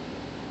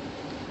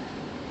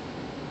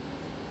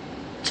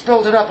 Let's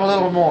build it up a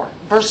little more.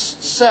 Verse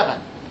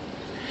 7.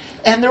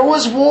 And there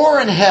was war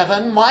in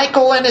heaven,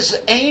 Michael and his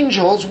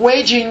angels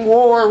waging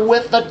war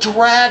with the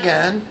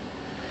dragon.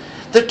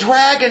 The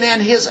dragon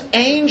and his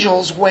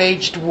angels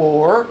waged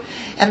war,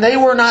 and they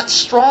were not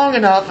strong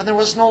enough, and there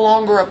was no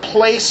longer a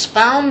place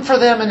found for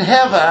them in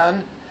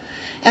heaven.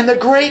 And the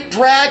great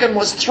dragon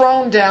was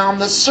thrown down,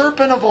 the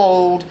serpent of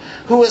old,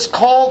 who is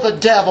called the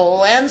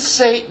devil and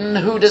Satan,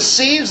 who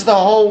deceives the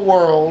whole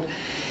world.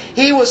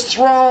 He was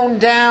thrown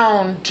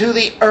down to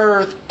the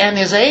earth, and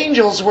his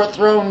angels were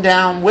thrown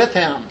down with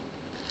him.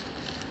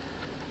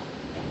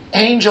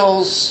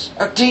 Angels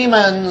or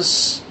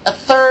demons, a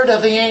third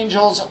of the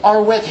angels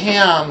are with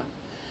him.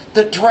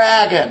 The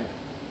dragon,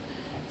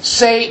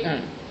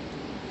 Satan,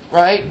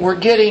 right? We're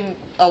getting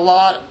a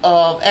lot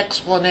of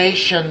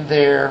explanation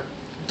there.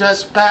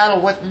 Does battle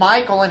with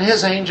Michael and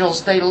his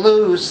angels. They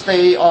lose.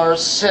 They are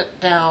set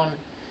down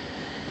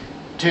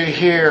to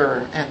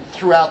here and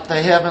throughout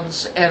the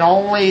heavens, and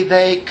only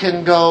they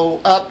can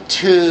go up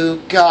to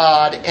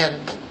God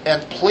and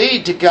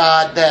plead to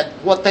God that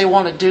what they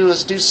want to do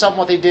is do something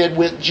what they did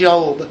with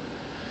Job.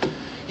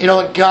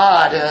 And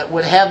God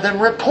would have them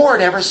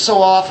report ever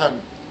so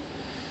often.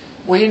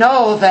 We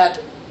know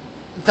that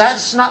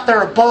that's not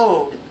their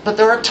abode, but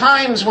there are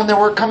times when there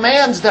were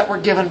commands that were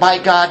given by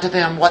God to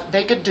them, what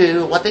they could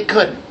do, what they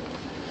couldn't.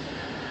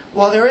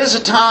 Well, there is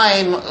a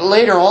time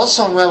later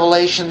also in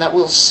Revelation that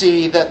we'll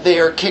see that they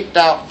are kicked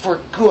out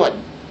for good.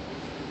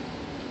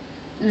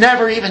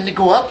 Never even to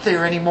go up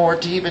there anymore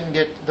to even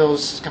get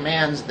those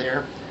commands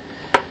there.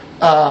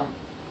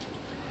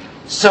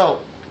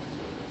 So,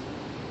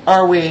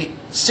 are we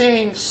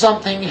seeing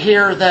something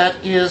here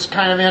that is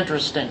kind of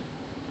interesting?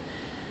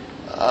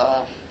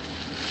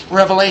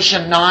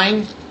 Revelation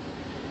 9.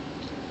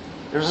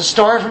 There's a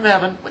star from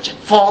heaven which had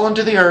fallen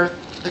to the earth.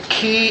 The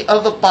key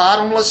of the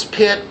bottomless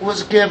pit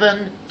was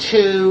given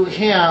to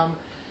him.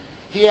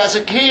 He has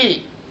a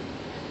key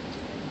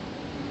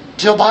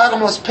to the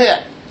bottomless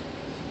pit.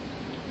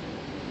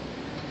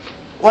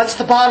 What's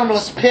the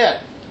bottomless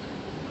pit?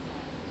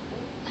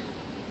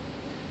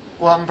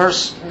 Well, in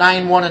verse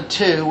 9, 1 and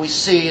 2, we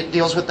see it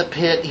deals with the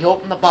pit. He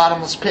opened the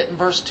bottomless pit. In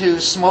verse 2,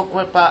 smoke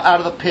went out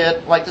of the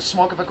pit like the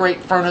smoke of a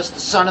great furnace. The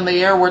sun and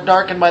the air were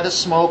darkened by the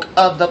smoke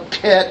of the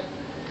pit.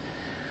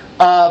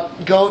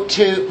 Go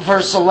to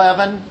verse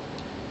 11.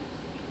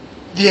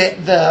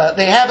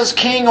 They have as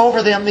king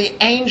over them the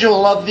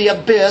angel of the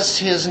abyss.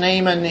 His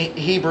name in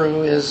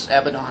Hebrew is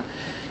Abaddon.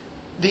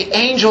 The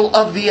angel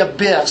of the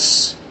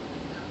abyss,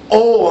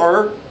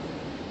 or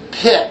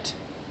pit.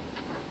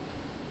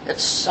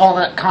 It's all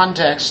in that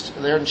context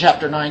there in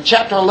chapter 9.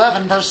 Chapter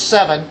 11, verse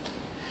 7.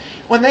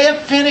 When they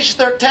have finished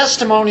their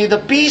testimony, the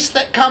beast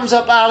that comes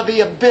up out of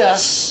the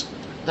abyss,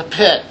 the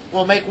pit,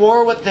 will make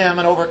war with them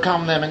and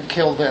overcome them and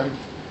kill them.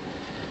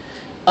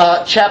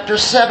 Chapter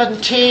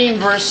 17,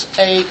 verse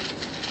 8.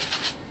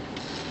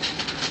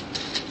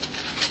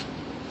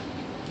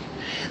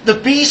 The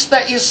beast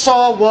that you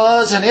saw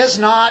was and is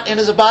not and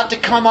is about to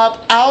come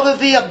up out of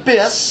the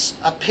abyss,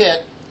 a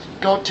pit,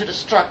 go to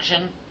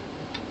destruction.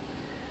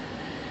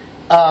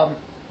 Chapter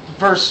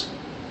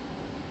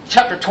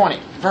 20,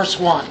 verse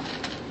 1.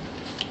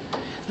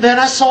 Then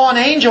I saw an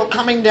angel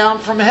coming down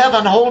from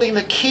heaven holding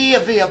the key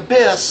of the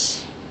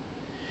abyss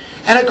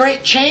and a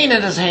great chain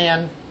in his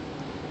hand.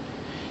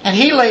 And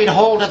he laid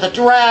hold of the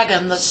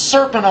dragon, the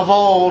serpent of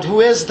old, who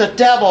is the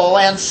devil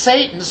and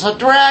Satan. So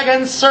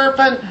dragon,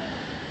 serpent,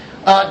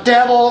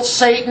 devil,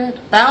 Satan,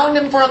 bound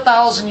him for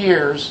 1,000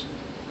 years.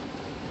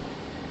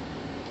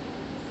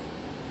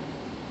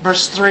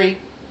 Verse 3.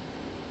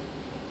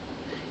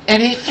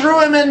 And he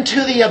threw him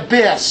into the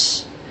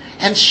abyss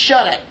and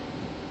shut it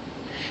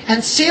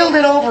and sealed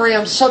it over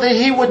him so that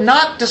he would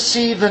not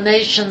deceive the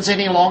nations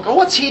any longer.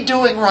 What's he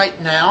doing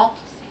right now?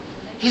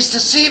 He's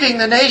deceiving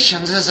the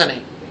nations, isn't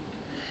he?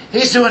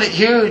 He's doing it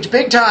huge,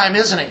 big time,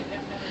 isn't he?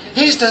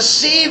 He's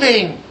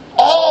deceiving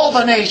all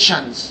the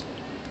nations.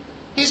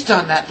 He's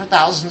done that for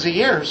thousands of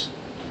years.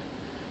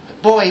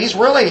 Boy, he's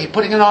really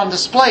putting it on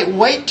display.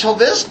 Wait till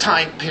this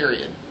time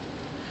period.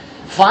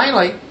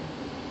 Finally,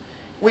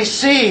 we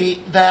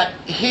see that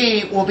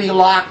he will be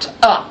locked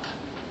up,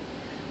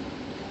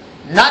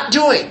 not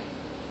doing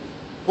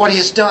what he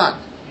has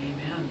done.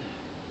 Amen.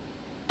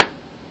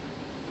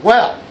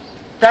 Well,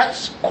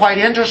 that's quite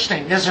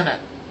interesting, isn't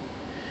it?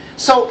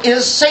 So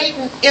is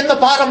Satan in the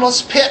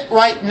bottomless pit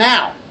right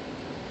now?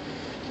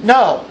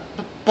 No,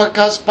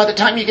 because by the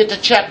time you get to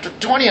chapter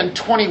 20 and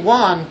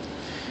 21,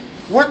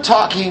 we're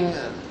talking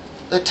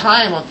the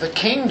time of the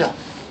kingdom.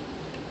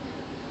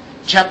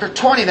 Chapter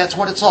 20, that's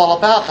what it's all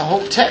about. The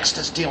whole text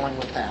is dealing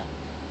with that.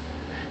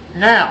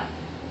 Now,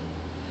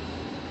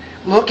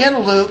 look in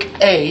Luke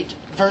 8,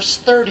 verse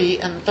 30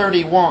 and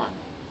 31.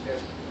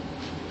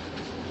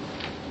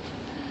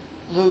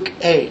 Luke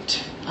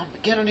 8. I'm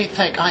beginning to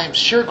think, I am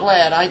sure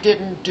glad I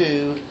didn't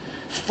do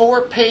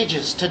 4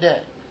 pages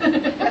today.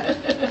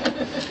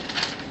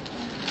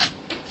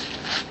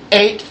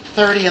 8,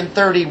 30, and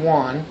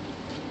 31.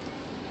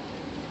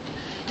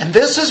 And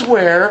this is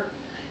where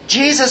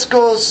Jesus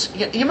goes,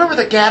 you remember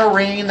the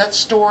Gadarene, that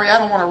story? I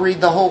don't want to read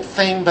the whole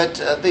thing, but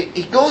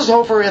he goes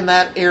over in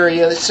that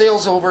area,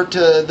 sails over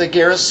to the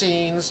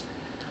Gerasenes,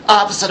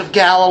 opposite of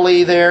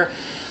Galilee there.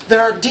 There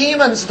are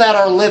demons that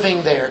are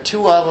living there.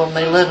 2 of them,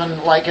 they live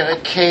in like in a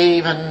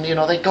cave, and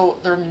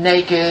they're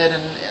naked,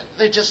 and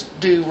they just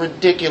do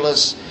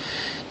ridiculous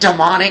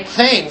demonic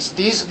things.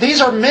 These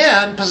are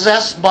men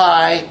possessed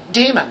by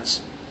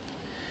demons.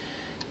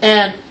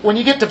 And when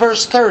you get to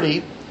verse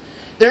 30,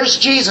 there's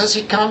Jesus.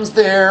 He comes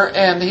there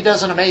and he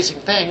does an amazing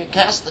thing. He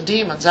casts the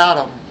demons out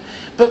of them.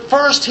 But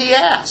first he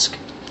asked,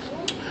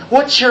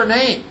 "What's your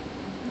name?"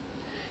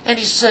 And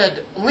he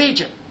said,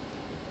 "Legion."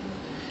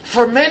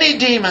 For many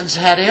demons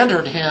had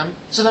entered him.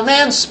 So the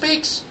man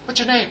speaks, "What's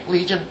your name?"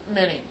 "Legion."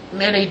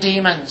 Many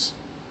demons.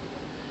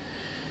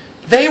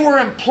 They were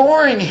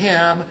imploring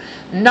him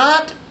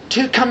not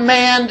to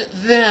command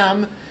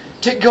them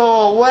to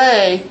go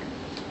away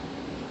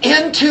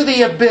into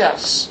the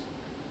abyss.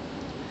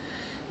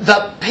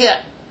 The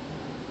pit.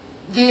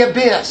 The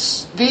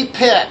abyss. The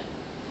pit.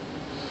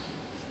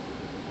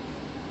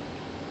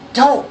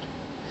 Don't.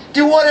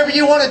 Do whatever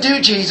you want to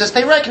do, Jesus.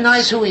 They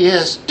recognize who he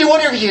is. Do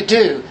whatever you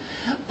do.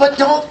 But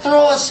don't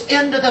throw us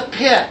into the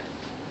pit.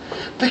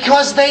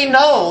 Because they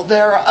know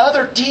there are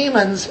other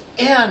demons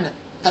in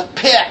the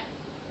pit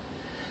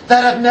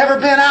that have never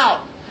been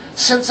out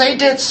since they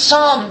did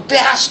some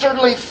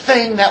dastardly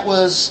thing that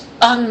was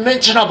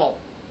unmentionable.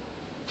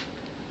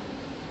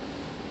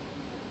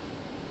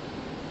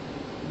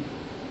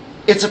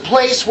 It's a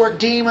place where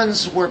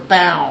demons were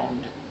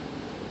bound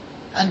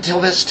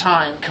until this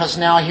time, because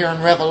now here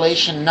in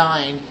Revelation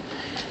 9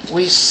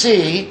 we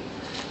see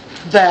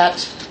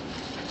that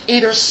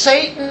either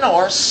Satan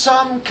or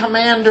some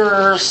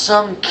commander or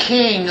some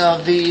king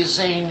of these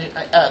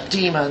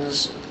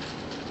demons,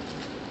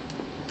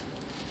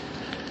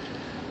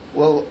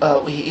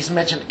 well, he's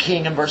mentioned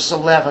king in verse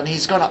 11.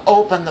 He's going to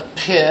open the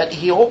pit.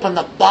 He opened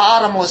the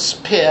bottomless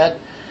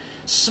pit.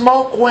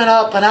 Smoke went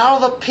up and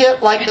out of the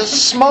pit like the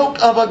smoke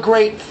of a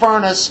great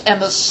furnace,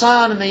 and the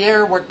sun and the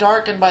air were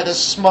darkened by the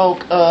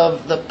smoke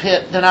of the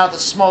pit. Then out of the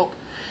smoke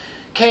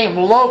came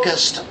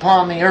locusts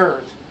upon the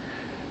earth.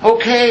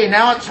 Okay,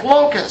 now it's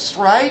locusts,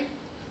 right?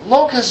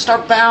 Locusts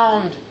are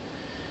bound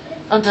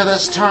unto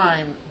this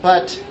time,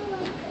 but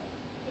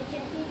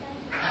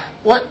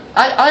what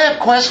I have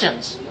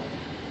questions.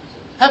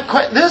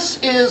 This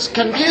is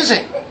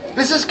confusing.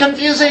 This is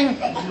confusing.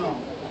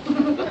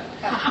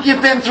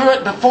 You've been through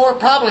it before,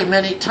 probably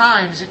many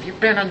times if you've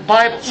been in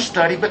Bible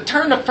study, but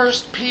turn to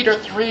 1 Peter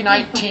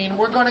 3:19.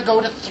 We're going to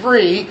go to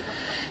 3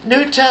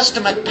 New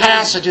Testament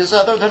passages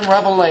other than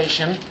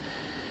Revelation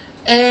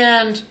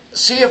and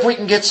see if we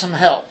can get some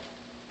help.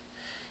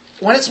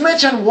 when it's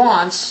mentioned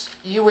once,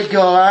 you would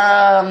go,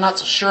 I'm not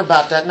so sure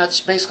about that. And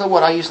that's basically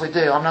what I usually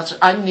do.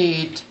 I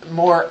need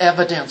more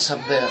evidence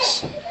of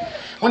this.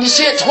 When you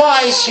see it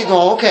twice, you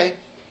go, okay.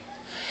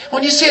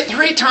 When you see it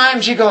 3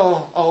 times, you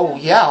go, oh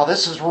yeah,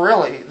 this is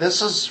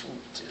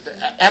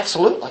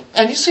absolutely.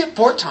 And you see it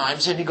 4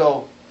 times and you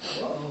go,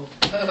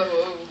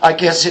 I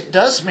guess it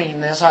does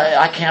mean this.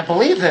 I can't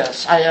believe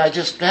this. I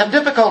just have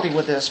difficulty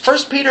with this.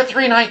 1 Peter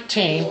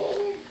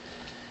 3:19.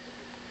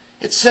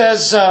 It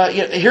says,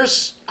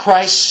 here's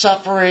Christ's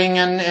suffering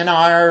and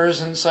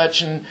ours and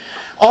such. And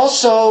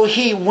also,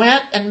 He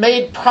went and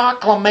made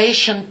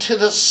proclamation to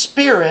the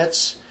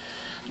spirits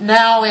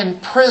now in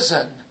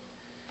prison.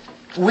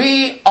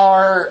 We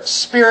are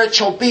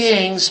spiritual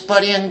beings,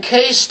 but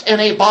encased in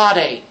a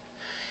body.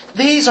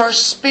 These are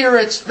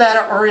spirits that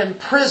are in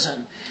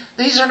prison.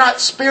 These are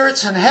not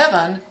spirits in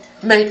heaven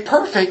made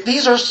perfect.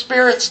 These are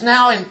spirits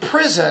now in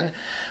prison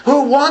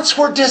who once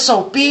were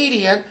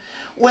disobedient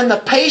when the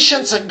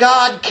patience of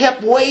God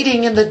kept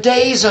waiting in the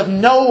days of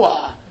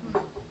Noah.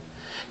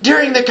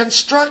 During the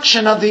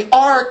construction of the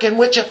ark in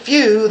which a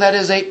few, that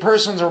is 8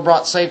 persons, were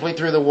brought safely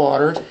through the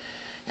water.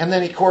 And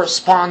then he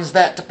corresponds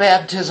that to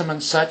baptism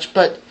and such.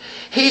 But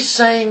he's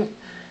saying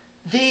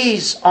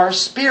these are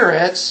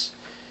spirits.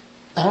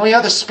 The only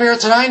other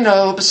spirits that I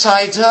know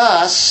besides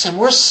us, and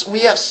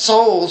we have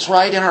souls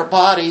right in our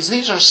bodies.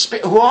 These are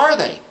who are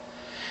they?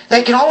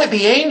 They can only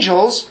be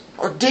angels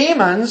or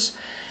demons.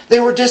 They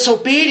were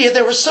disobedient.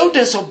 They were so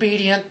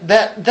disobedient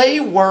that they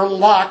were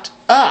locked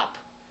up.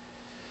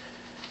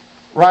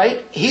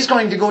 Right? He's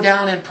going to go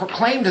down and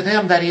proclaim to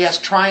them that He has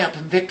triumph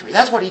and victory.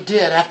 That's what He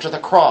did after the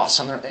cross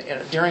and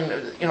during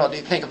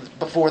you think of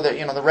before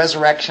the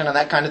resurrection and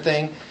that kind of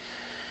thing.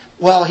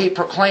 Well, He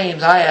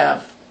proclaims, I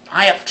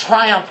have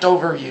triumphed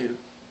over you.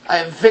 I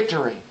have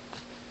victory.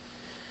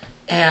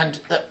 And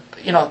the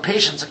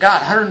patience of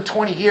God,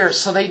 120 years.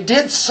 So they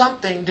did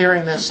something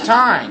during this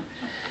time.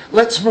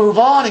 Let's move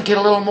on and get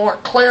a little more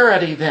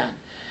clarity then.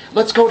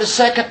 Let's go to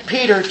 2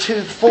 Peter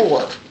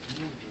 2:4.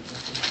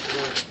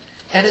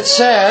 And it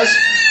says,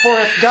 for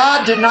if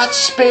God did not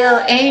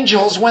spare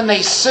angels when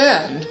they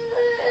sinned,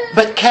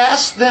 but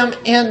cast them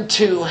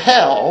into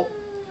hell,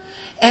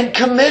 and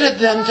committed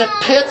them to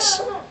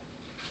pits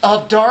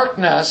of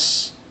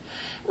darkness,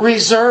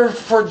 reserved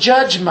for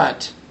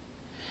judgment,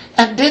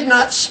 and did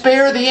not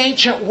spare the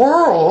ancient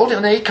world,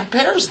 and he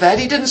compares that,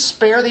 He didn't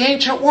spare the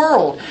ancient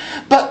world,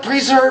 but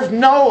preserved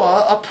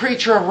Noah, a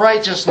preacher of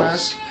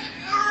righteousness,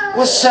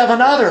 with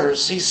 7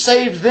 others. He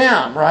saved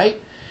them,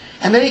 right?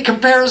 And then he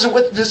compares it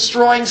with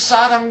destroying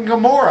Sodom and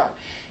Gomorrah.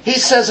 He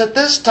says at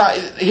this time,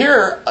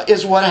 here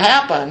is what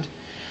happened.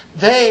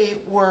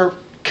 They were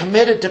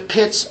committed to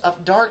pits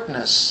of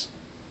darkness.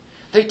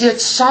 They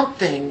did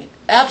something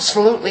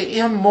absolutely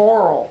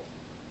immoral.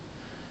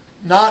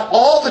 Not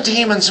all the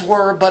demons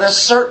were, but a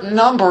certain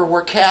number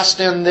were cast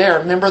in there.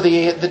 Remember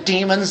the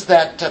demons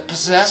that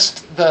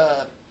possessed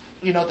the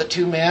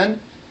 2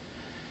 men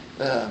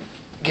at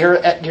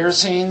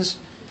Gerasenes?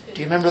 Do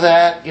you remember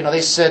that?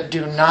 They said,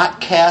 do not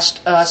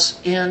cast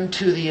us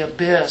into the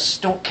abyss.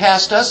 Don't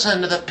cast us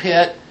into the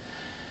pit.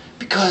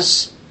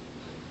 Because,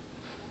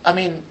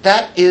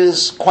 that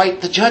is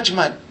quite the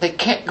judgment. They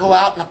can't go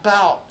out and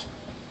about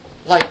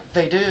like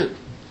they do.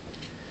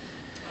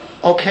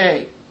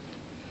 Okay.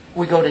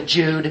 We go to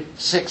Jude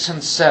 6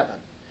 and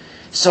 7.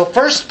 So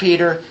 1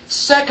 Peter,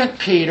 2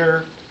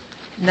 Peter,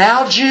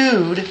 now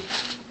Jude.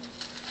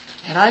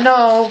 And I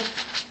know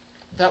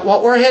that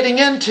what we're heading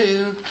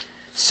into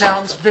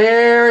sounds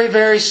very,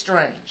 very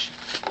strange.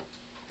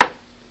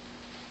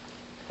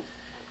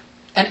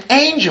 And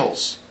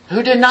angels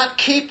who did not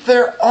keep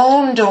their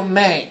own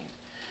domain,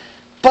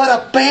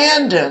 but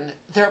abandoned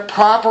their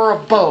proper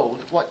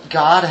abode, what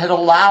God had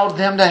allowed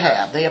them to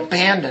have. They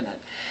abandoned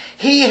it.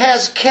 He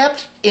has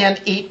kept in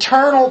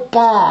eternal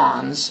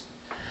bonds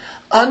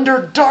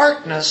under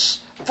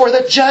darkness for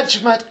the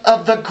judgment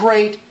of the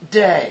great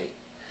day.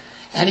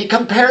 And he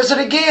compares it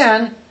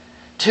again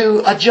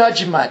to a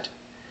judgment.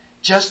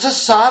 Just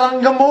as Sodom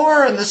and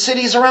Gomorrah and the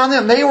cities around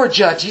them, they were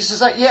judged. He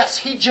says, yes,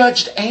 He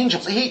judged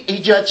angels. He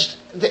judged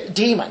the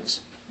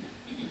demons.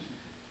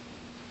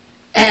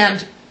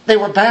 And they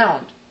were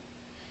bound.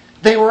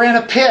 They were in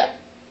a pit.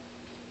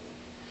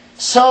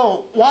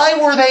 So, why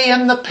were they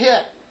in the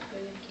pit?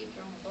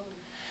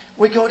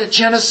 We go to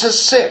Genesis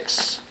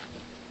 6.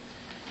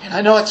 And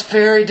I know it's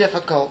very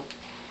difficult.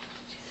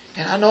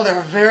 And I know there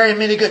are very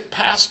many good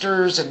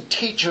pastors and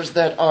teachers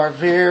that are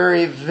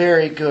very,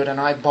 very good,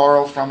 and I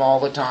borrow from all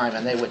the time,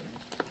 and they would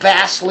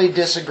vastly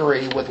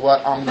disagree with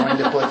what I'm going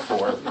to put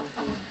forth.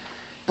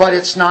 But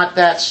it's not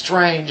that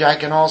strange. I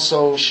can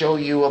also show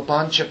you a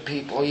bunch of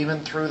people, even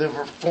through the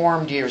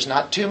Reformed years,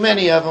 not too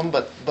many of them,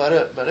 but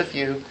a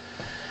few,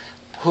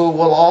 who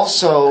will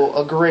also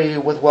agree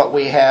with what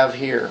we have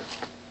here.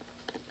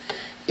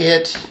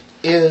 It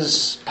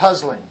is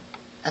puzzling,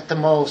 at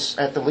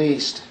the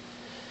least.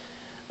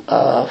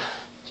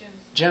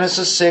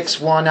 Genesis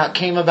 6:1. Now it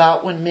came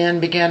about when men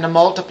began to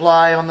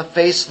multiply on the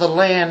face of the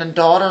land, and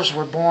daughters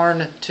were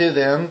born to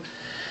them.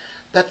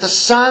 that the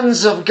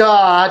sons of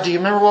God, do you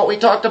remember what we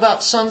talked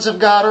about sons of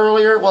God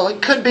earlier? Well,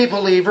 it could be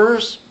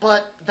believers,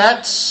 but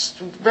that's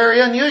very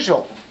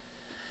unusual.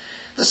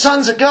 The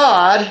sons of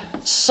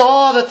God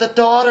saw that the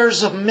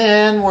daughters of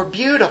men were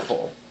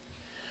beautiful.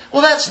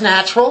 Well, that's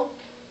natural.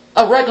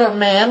 A regular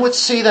man would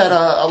see that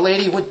a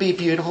lady would be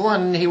beautiful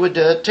and he would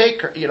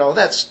take her.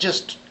 That's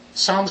just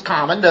sounds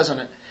common, doesn't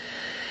it?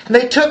 And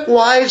they took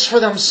wives for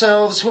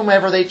themselves,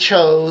 whomever they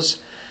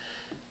chose.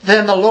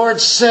 Then the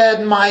Lord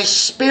said, My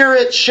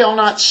spirit shall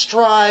not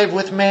strive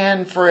with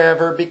man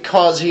forever,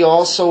 because he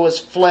also is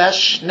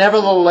flesh.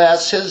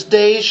 Nevertheless, his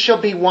days shall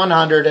be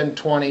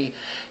 120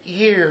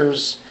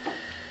 years.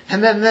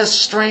 And then this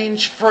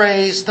strange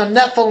phrase, the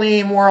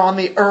Nephilim were on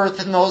the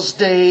earth in those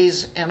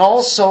days, and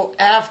also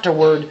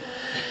afterward,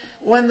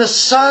 when the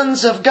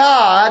sons of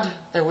God,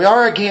 there we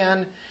are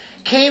again,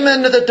 came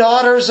into the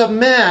daughters of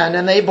men,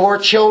 and they bore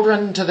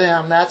children to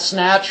them. That's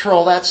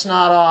natural. That's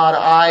not odd.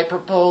 I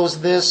propose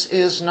this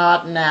is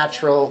not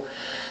natural.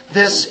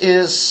 This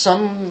is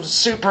some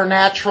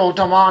supernatural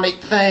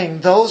demonic thing.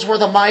 Those were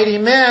the mighty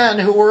men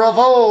who were of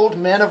old,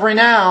 men of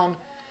renown.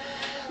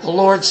 The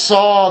Lord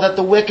saw that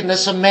the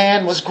wickedness of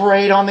man was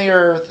great on the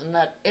earth, and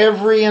that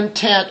every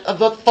intent of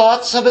the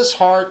thoughts of his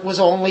heart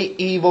was only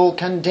evil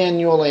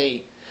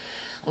continually.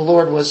 The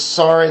Lord was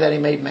sorry that he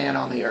made man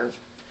on the earth.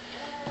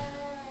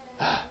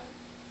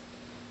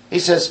 He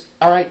says,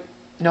 all right,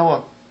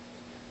 Noah,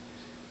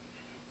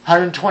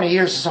 120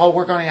 years is all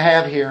we're going to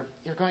have here.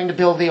 You're going to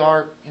build the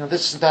ark.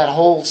 This is that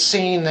whole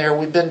scene there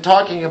we've been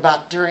talking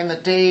about during the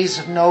days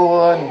of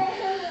Noah. And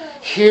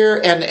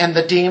here, and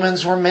the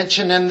demons were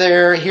mentioned in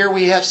there. Here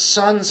we have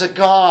sons of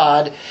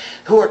God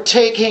who are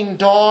taking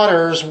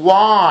daughters,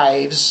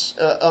 wives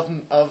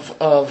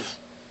of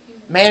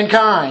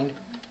mankind.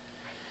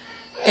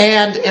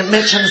 And it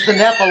mentions the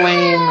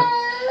Nephilim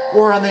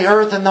were on the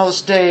earth in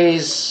those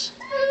days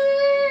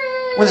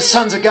when the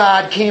sons of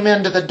God came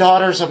into the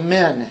daughters of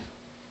men,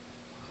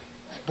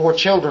 bore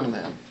children of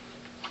them.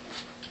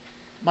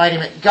 Mighty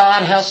men.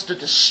 God has to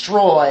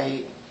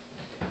destroy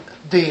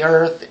the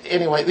earth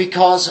anyway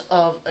because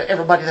of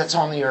everybody that's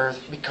on the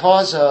earth,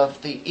 because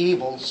of the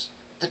evils,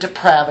 the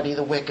depravity,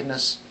 the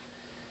wickedness.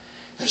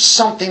 There's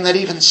something that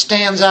even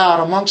stands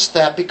out amongst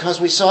that because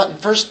we saw it in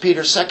 1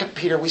 Peter, 2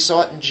 Peter, we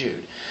saw it in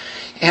Jude.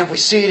 And we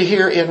see it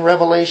here in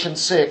Revelation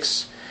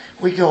 6.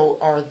 We go,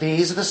 are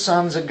these the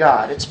sons of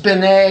God? It's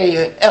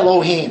B'nai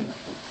Elohim,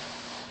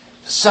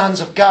 the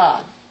sons of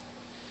God.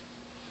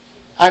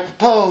 I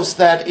propose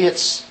that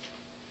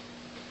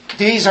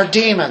these are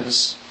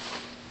demons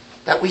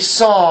that we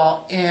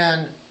saw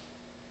in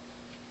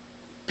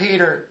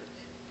Peter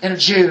and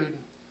Jude,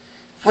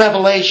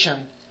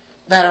 Revelation,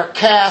 that are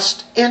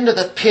cast into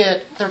the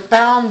pit. They're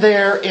bound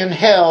there in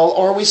hell.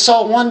 Or we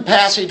saw one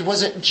passage,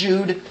 was it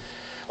Jude?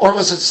 Or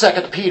was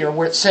it 2 Peter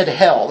where it said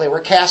hell? They were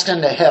cast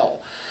into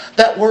hell.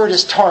 That word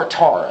is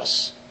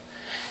Tartarus.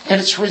 And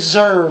it's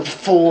reserved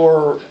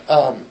for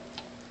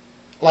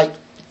like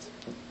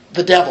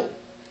the devil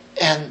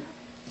and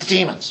the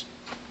demons.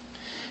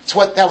 It's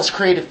what that was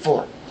created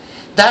for.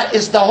 That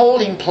is the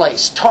holding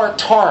place,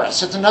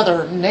 Tartarus. It's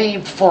another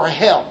name for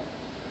hell.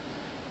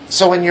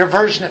 So in your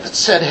version, if it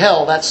said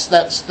hell, that's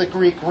the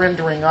Greek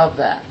rendering of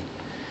that.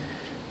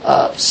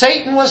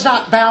 Satan was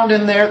not bound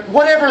in there.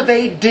 Whatever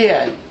they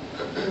did,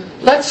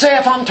 let's say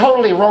if I'm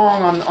totally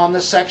wrong on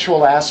the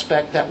sexual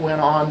aspect that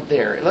went on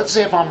there. Let's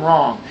say if I'm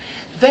wrong.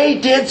 They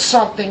did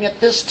something at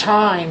this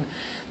time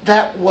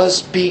that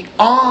was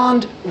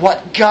beyond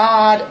what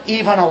God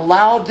even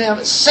allowed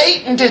them.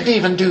 Satan didn't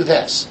even do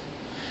this.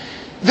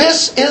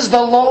 This is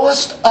the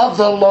lowest of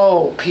the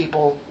low,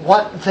 people,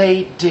 what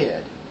they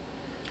did.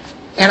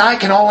 And I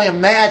can only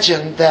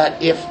imagine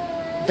that if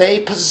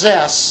they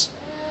possess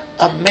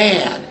a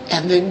man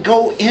and then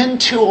go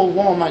into a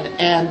woman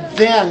and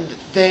then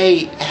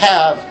they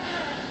have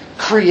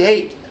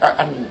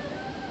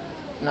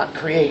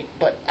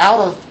but out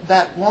of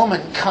that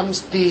woman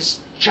comes these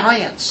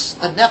giants.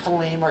 The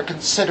Nephilim are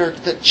considered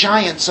the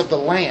giants of the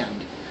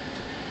land.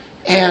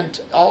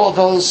 And all of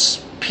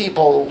those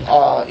people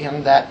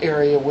in that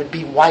area would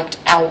be wiped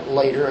out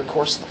later. Of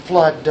course, the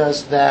flood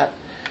does that.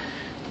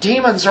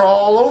 Demons are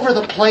all over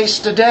the place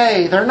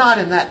today. They're not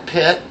in that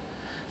pit.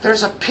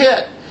 There's a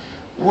pit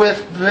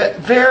with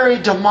very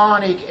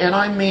demonic, and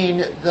I mean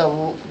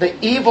the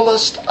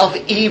evilest of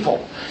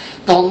evil,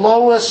 the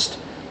lowest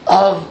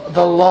of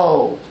the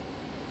low.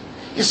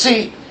 You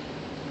see,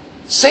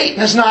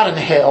 Satan is not in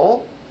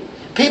hell.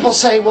 People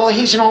say, well,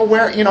 he's he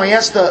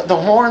has the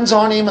horns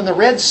on him and the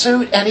red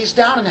suit, and he's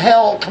down in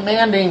hell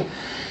commanding,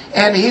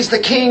 and he's the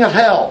king of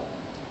hell.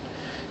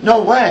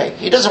 No way.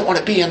 He doesn't want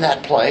to be in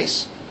that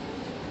place.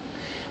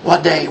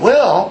 One day he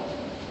will.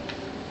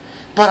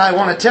 But I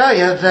want to tell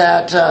you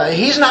that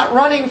he's not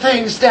running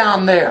things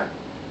down there.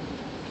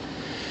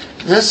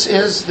 This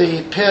is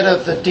the pit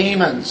of the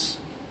demons.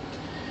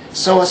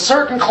 So a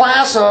certain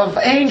class of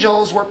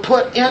angels were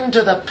put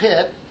into the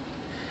pit.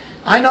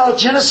 I know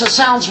Genesis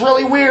sounds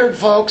really weird,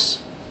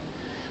 folks.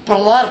 But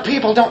a lot of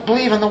people don't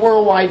believe in the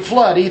worldwide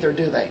flood either,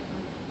 do they?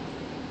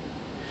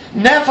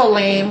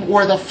 Nephilim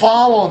were the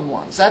fallen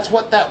ones. That's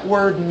what that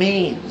word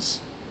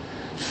means.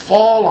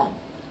 Fallen.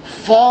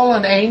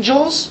 Fallen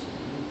angels.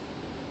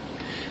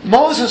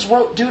 Moses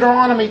wrote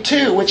Deuteronomy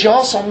 2, which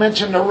also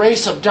mentioned a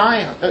race of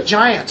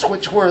giants,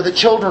 which were the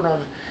children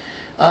of...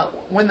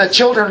 when the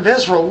children of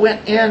Israel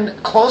went in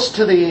close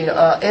to the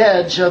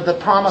edge of the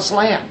promised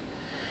land.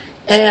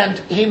 And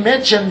he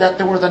mentioned that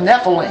there were the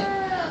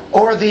Nephilim,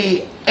 or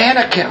the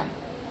Anakim.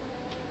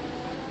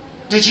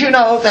 Did you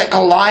know that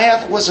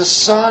Goliath was a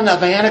son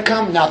of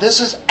Anakim? Now this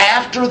is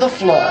after the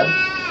flood.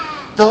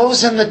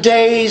 Those in the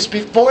days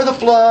before the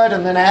flood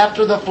and then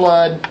after the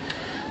flood.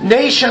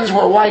 Nations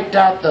were wiped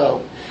out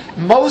though.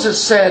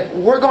 Moses said,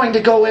 we're going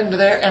to go into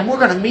there and we're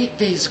going to meet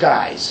these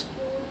guys.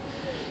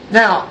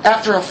 Now,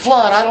 after a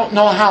flood, I don't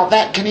know how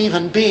that can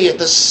even be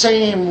the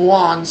same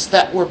ones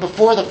that were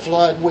before the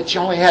flood, which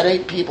only had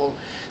 8 people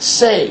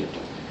saved.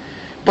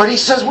 But he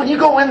says, when you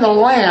go in the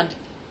land,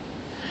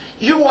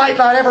 you wipe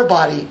out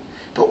everybody.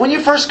 But when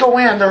you first go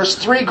in, there's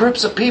 3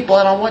 groups of people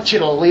and I want you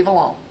to leave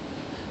alone.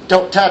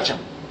 Don't touch them.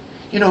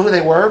 You know who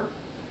they were?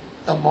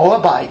 The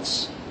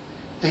Moabites,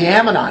 the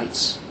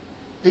Ammonites,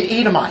 the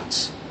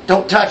Edomites.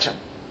 Don't touch them.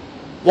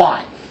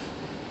 Why?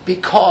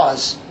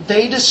 Because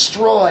they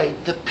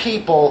destroyed the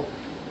people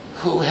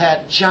who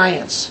had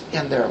giants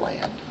in their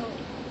land.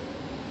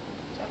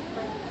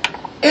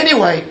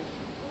 Anyway,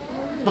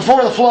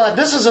 before the flood,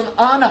 this is an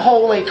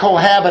unholy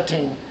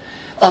cohabiting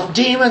of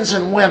demons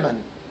and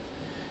women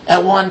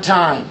at one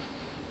time.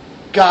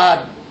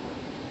 God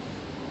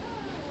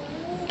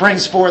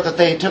brings forth that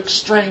they took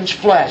strange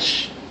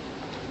flesh.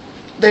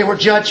 They were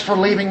judged for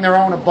leaving their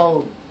own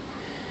abode.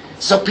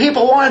 So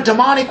people want a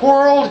demonic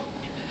world.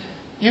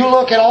 You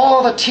look at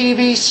all the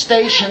TV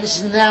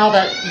stations now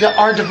that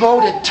are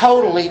devoted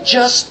totally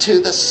just to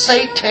the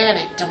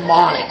satanic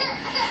demonic.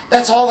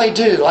 That's all they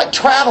do. Like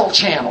Travel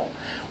Channel.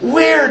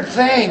 Weird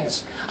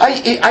things.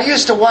 I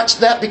used to watch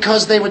that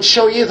because they would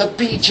show you the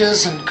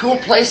beaches and cool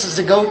places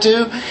to go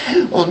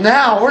to. Well,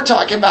 now we're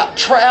talking about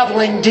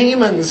traveling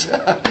demons.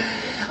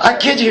 I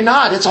kid you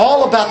not. It's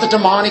all about the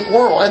demonic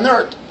world. And there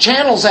are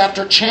channels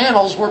after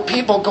channels where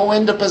people go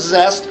into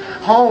possessed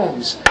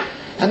homes.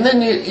 And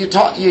then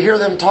you hear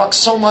them talk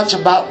so much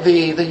about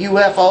the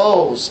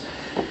UFOs.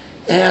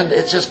 And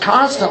it's just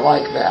constant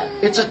like that.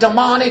 It's a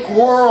demonic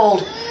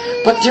world.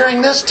 But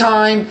during this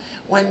time,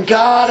 when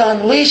God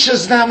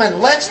unleashes them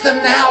and lets them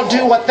now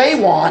do what they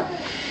want,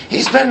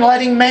 He's been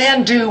letting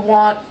man do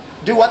what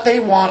they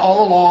want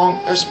all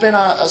along. There's been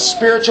a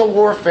spiritual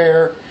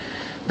warfare.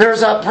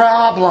 There's a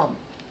problem.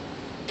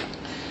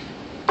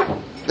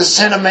 The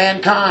sin of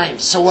mankind.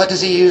 So what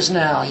does He use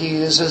now? He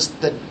uses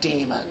the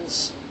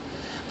demons.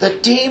 The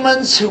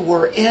demons who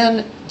were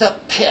in the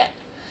pit.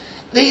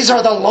 These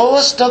are the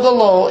lowest of the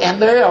low,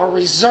 and they are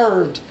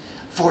reserved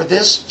for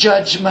this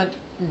judgment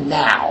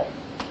now.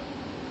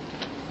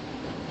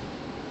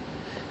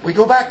 We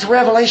go back to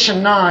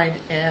Revelation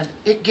 9, and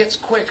it gets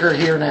quicker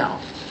here now.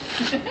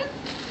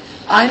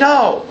 I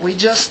know, we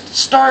just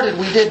started.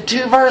 We did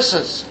 2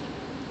 verses.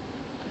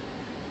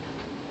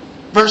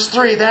 Verse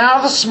 3, then out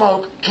of the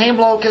smoke came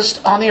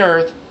locusts on the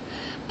earth.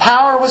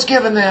 Power was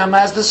given them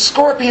as the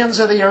scorpions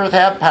of the earth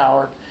have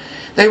power.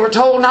 They were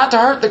told not to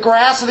hurt the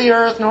grass of the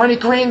earth, nor any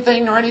green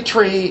thing, nor any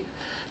tree,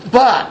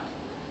 but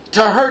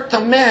to hurt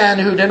the men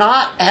who do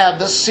not have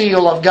the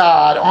seal of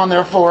God on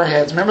their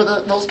foreheads. Remember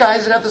those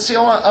guys that have the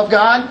seal of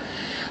God?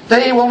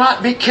 They will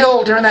not be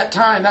killed during that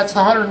time. That's the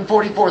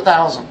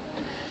 144,000.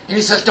 And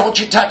He says, don't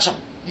you touch them.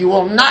 You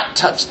will not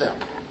touch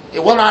them. It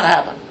will not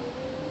happen.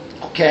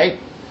 Okay?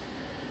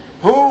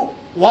 Who?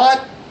 What?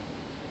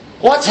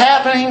 What's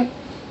happening?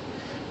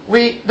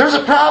 There's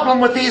a problem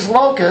with these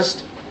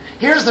locusts.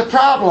 Here's the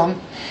problem.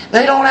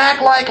 They don't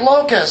act like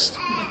locusts.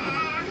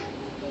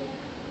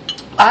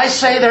 I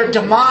say they're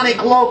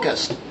demonic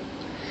locusts.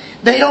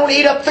 They don't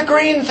eat up the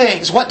green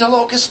things. What do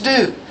locusts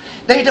do?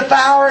 They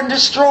devour and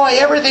destroy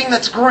everything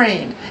that's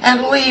green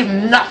and leave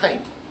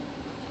nothing.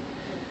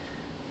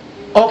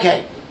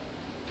 Okay.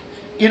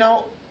 You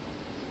know,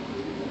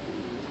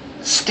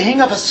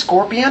 sting of a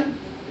scorpion?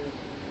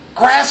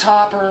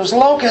 Grasshoppers,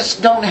 locusts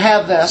don't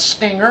have the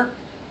stinger.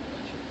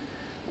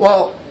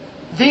 Well,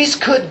 these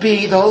could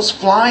be those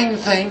flying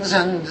things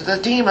and the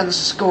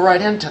demons go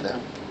right into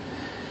them.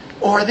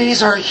 Or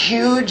these are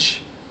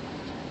huge.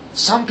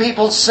 Some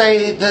people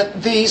say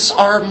that these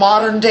are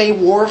modern day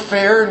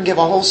warfare and give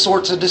a whole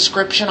sorts of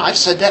description. I've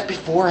said that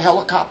before,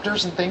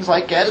 helicopters and things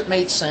like that. It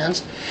made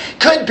sense.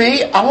 Could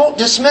be. I won't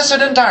dismiss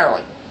it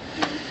entirely.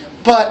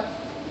 But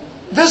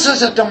this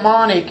is a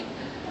demonic,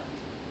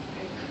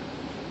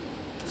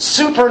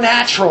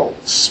 supernatural,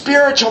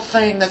 spiritual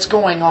thing that's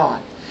going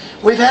on.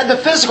 We've had the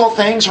physical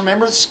things,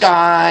 remember the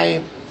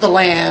sky, the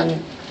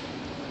land,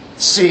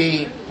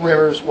 sea,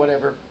 rivers,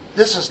 whatever.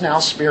 This is now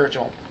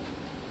spiritual.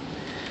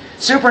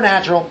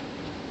 Supernatural.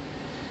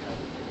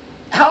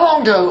 How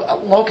long do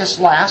locusts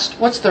last?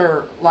 What's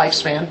their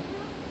lifespan?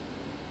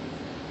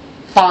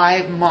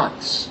 5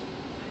 months.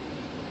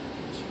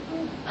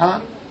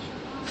 Huh?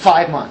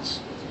 5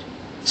 months.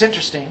 It's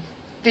interesting.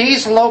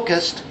 These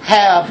locusts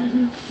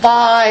have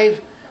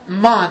 5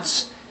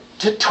 months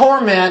to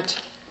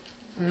torment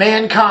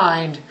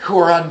mankind who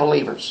are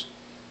unbelievers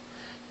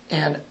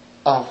in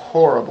a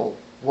horrible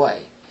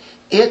way.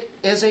 It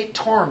is a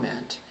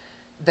torment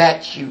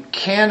that you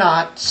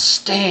cannot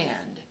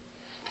stand,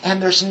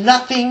 and there's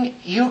nothing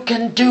you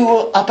can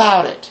do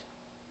about it.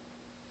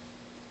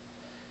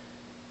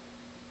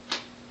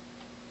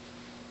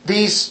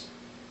 These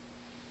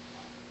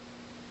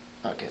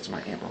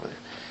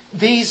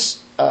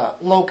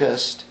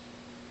locusts,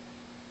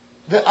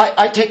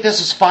 I take this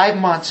as 5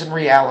 months in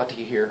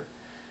reality here,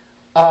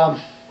 are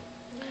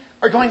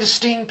going to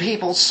sting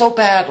people so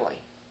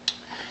badly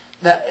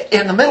that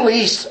in the Middle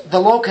East, the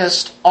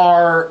locusts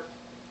are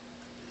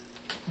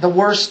the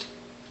worst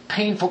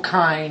painful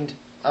kind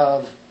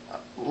of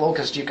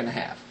locust you can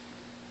have.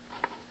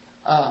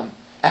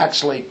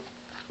 Actually,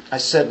 I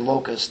said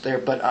locust there,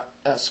 but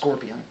a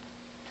scorpion.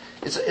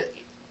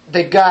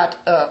 They've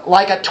got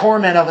like a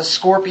torment of a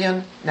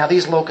scorpion. Now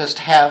these locusts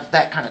have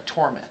that kind of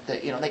torment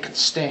that they can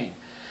sting.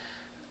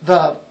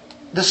 The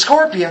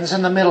scorpions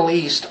in the Middle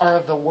East are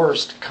of the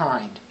worst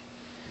kind,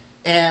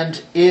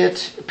 and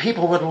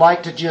people would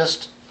like to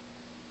just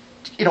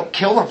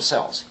kill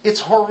themselves.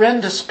 It's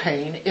horrendous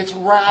pain. It's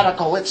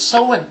radical. It's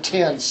so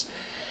intense.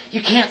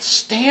 You can't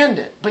stand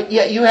it, but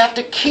yet you have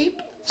to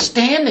keep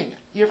standing it.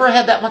 You ever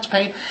had that much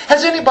pain?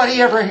 Has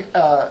anybody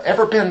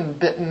ever been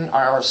bitten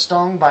or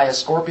stung by a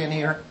scorpion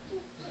here?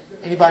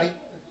 Anybody?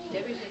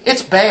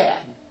 It's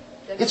bad.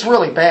 It's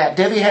really bad.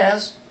 Debbie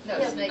has? No,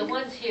 the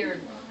ones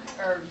here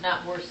are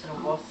not worse than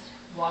a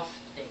wasp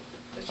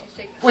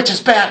sting. Which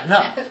is bad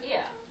enough.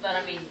 Yeah, but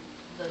I mean,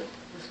 the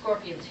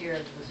scorpions here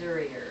in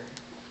Missouri are...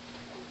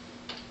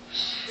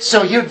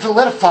 So you'd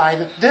validify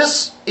that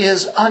this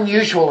is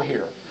unusual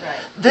here. Right.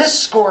 This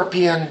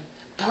scorpion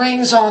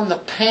brings on the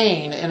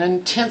pain and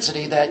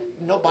intensity that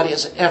nobody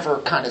has ever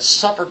kind of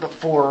suffered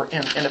before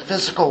in a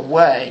physical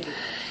way.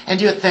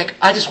 And you'd think,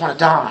 I just want to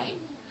die.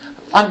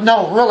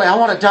 No, really, I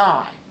want to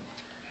die.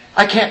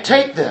 I can't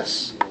take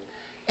this.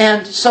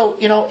 And so,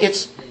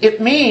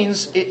 it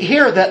means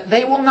here that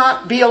they will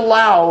not be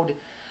allowed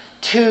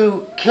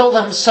to kill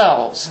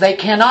themselves. They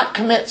cannot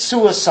commit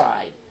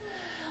suicide.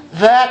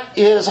 That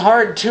is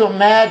hard to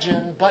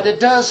imagine, but it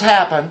does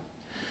happen.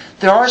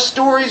 There are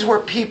stories where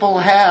people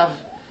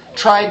have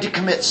tried to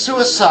commit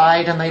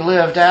suicide and they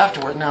lived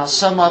afterward. Now,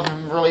 some of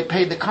them really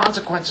paid the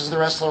consequences the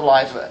rest of their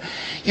life.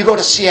 You go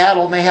to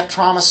Seattle and they have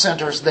trauma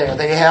centers there.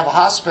 They have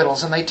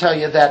hospitals, and they tell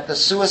you that the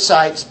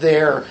suicides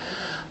there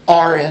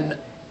are in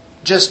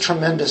just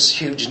tremendous,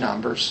 huge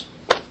numbers.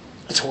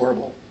 It's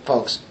horrible,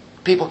 folks.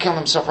 People kill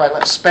themselves right now,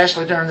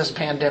 especially during this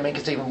pandemic.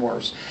 It's even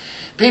worse.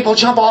 People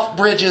jump off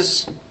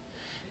bridges.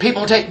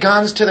 People take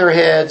guns to their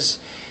heads.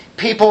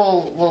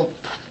 People will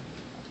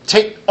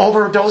take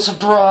overdose of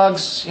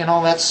drugs.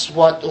 That's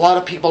what a lot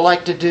of people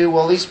like to do.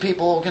 Well, these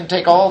people can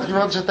take all the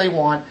drugs that they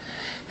want.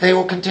 They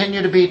will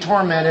continue to be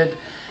tormented.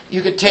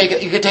 You could take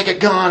a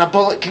gun, a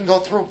bullet can go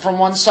through from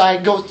one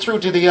side, go through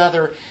to the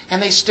other,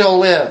 and they still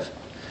live.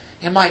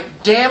 It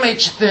might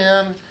damage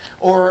them.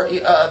 Or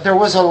there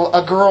was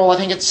a girl, I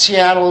think it's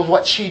Seattle,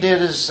 what she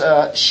did is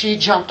she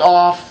jumped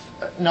off.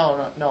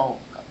 No.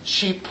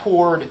 She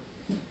poured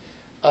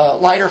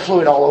lighter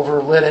fluid all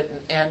over, lit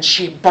it, and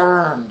she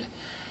burned.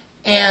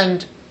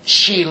 And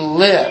she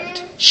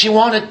lived. She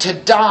wanted to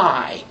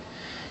die.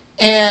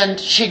 And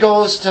she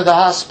goes to the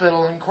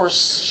hospital, and of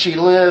course she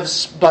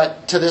lives,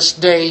 but to this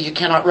day you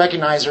cannot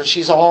recognize her.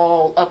 She's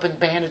all up in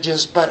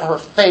bandages, but her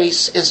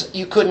face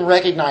you couldn't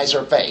recognize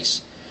her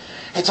face.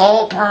 It's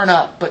all burned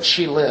up, but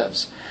she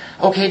lives.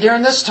 Okay,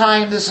 during this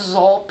time,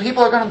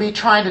 people are going to be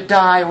trying to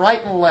die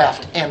right and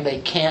left, and they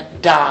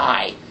can't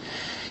die.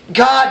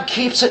 God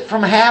keeps it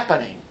from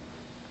happening.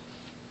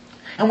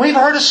 And we've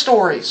heard of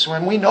stories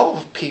when we know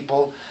of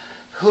people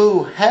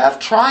who have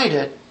tried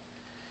it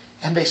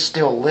and they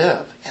still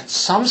live. And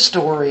some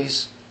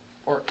stories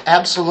are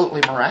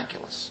absolutely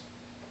miraculous.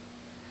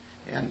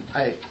 And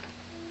I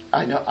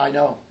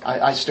know,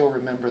 I still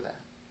remember that.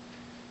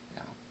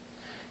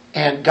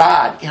 And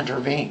God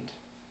intervened.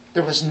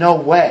 There was no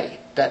way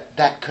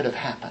that could have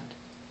happened.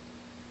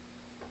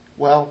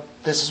 Well,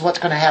 this is what's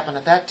going to happen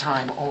at that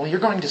time. Only you're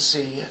going to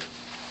see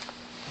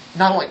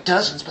not only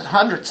dozens, but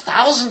hundreds,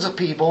 thousands of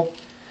people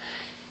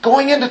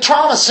going into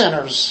trauma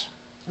centers,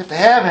 if they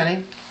have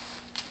any.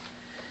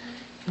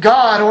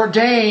 God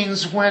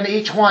ordains when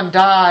each one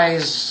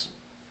dies.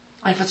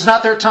 If it's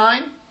not their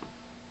time,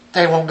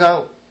 they won't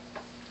go.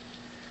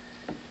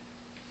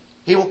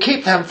 He will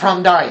keep them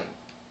from dying.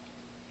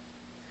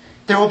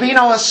 There will be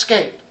no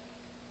escape.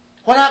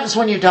 What happens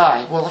when you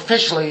die? Well,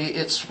 officially,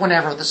 it's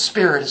whenever the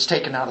spirit is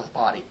taken out of the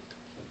body.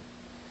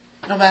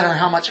 No matter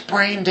how much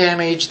brain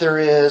damage there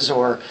is,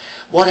 or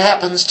what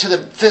happens to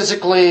them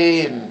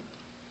physically, and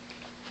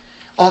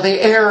all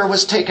the air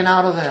was taken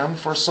out of them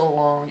for so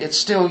long, there's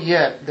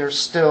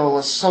still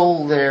a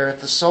soul there.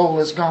 If the soul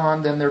is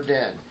gone, then they're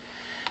dead.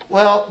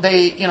 Well,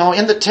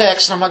 in the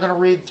text, I'm not going to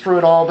read through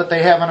it all, but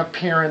they have an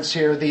appearance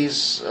here.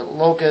 These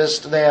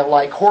locusts, they have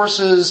like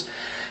horses.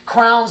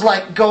 crowns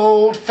like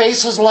gold,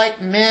 faces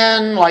like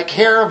men, like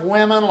hair of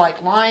women,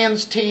 like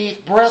lions'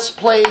 teeth,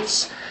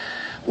 breastplates,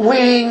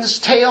 wings,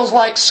 tails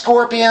like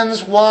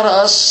scorpions. What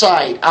a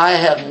sight. I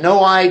have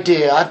no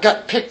idea. I've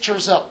got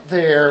pictures up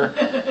there.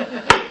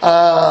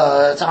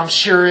 I'm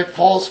sure it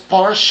falls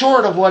far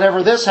short of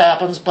whatever this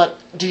happens, but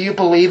do you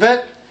believe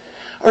it?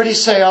 Or do you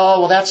say, oh,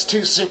 well, that's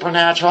too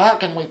supernatural. How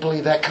can we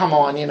believe that? Come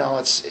on,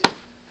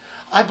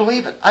 I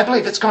believe it. I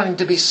believe it's going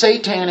to be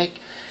satanic,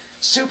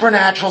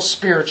 supernatural,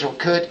 spiritual.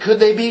 Could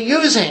they be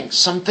using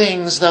some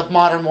things of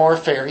modern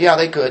warfare? Yeah,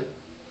 they could.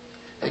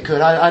 They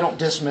could. I don't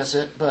dismiss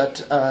it,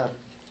 but at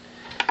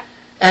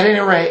any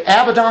rate,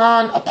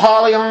 Abaddon,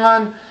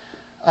 Apollyon,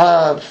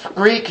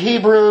 Greek,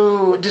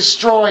 Hebrew,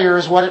 destroyer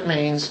is what it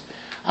means.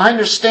 I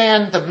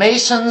understand the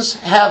Masons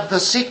have the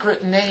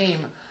secret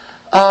name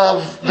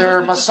of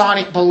their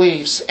Masonic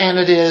beliefs, and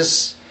it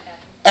is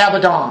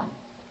Abaddon.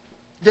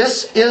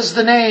 This is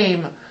the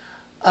name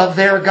of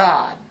their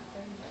God.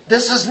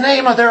 This is the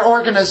name of their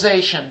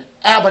organization,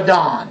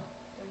 Abaddon,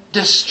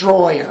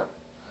 destroyer.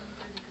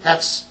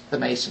 That's the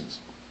Masons.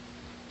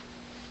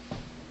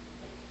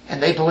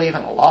 And they believe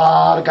in a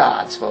lot of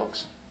gods,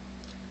 folks.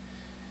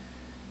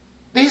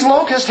 These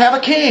locusts have a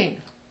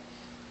king.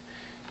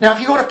 Now, if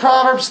you go to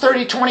Proverbs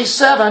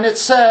 30:27, it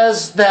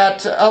says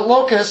that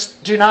locusts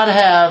do not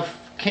have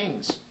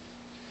kings.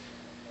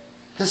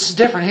 This is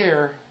different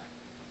here.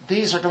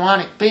 These are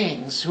demonic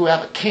beings who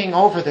have a king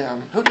over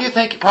them. Who do you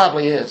think it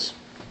probably is?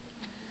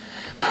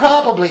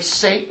 Probably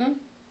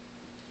Satan.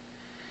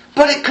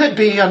 But it could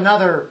be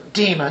another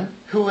demon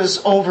who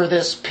is over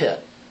this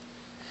pit.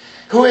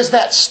 Who is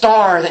that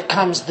star that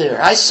comes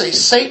there? I say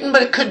Satan,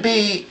 but it could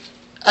be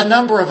a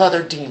number of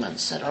other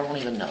demons that I don't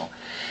even know.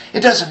 It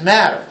doesn't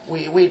matter.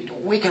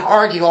 We can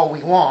argue all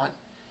we want.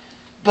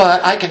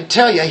 But I can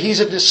tell you, he's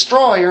a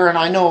destroyer, and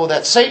I know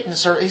that Satan,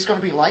 he's going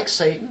to be like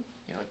Satan.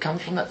 It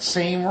comes from that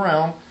same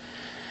realm.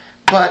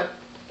 But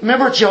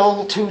remember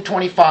Joel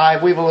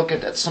 2:25, we've looked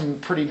at some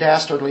pretty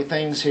dastardly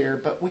things here,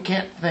 but we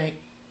can't think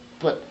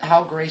but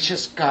how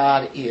gracious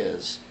God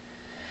is.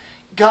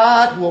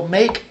 God will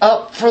make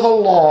up for the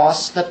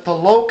loss that the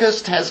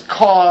locust has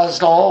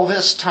caused all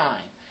this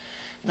time.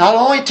 Not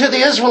only to the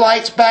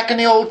Israelites back in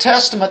the Old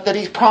Testament that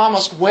He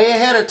promised way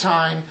ahead of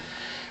time,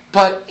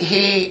 but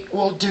He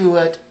will do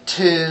it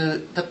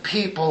to the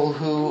people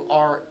who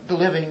are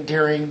living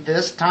during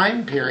this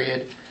time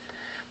period.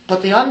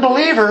 But the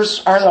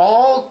unbelievers are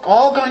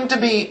all going to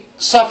be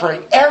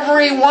suffering.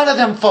 Every one of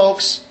them,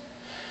 folks.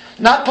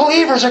 Not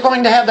believers are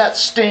going to have that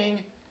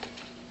sting.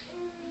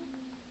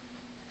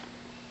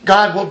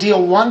 God will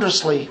deal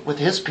wondrously with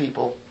His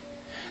people.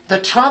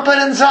 The trumpet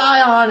in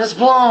Zion is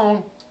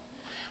blown.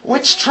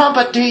 Which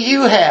trumpet do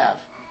you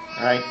have?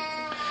 Right?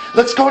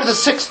 Let's go to the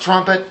sixth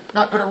trumpet.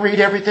 Not going to read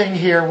everything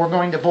here. We're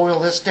going to boil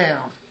this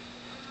down.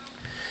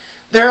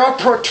 There are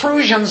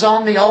protrusions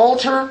on the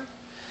altar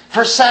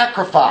for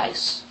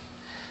sacrifice.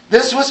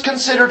 This was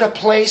considered a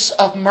place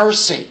of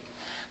mercy.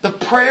 The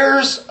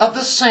prayers of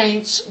the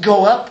saints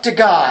go up to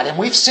God. And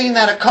we've seen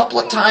that a couple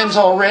of times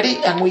already,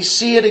 and we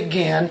see it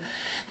again.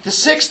 The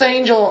sixth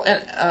angel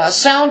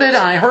sounded, and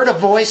I heard a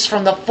voice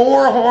from the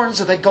four horns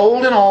of the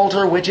golden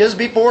altar, which is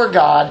before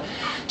God.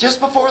 Just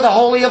before the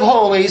Holy of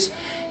Holies,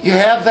 you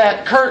have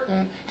that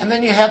curtain, and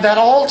then you have that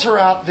altar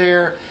out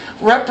there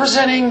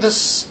representing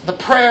the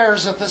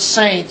prayers of the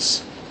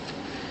saints.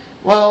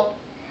 Well,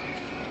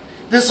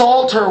 this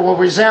altar will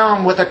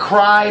resound with a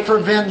cry for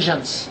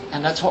vengeance.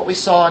 And that's what we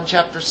saw in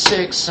chapter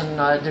 6,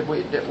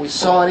 and we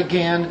saw it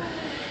again.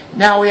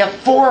 Now we have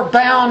four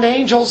bound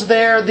angels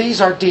there.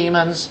 These are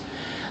demons.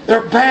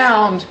 They're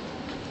bound.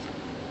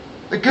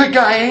 The good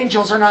guy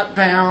angels are not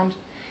bound.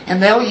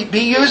 And they'll be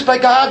used by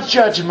God's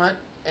judgment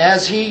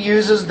as He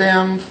uses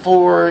them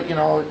for,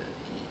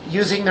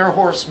 using their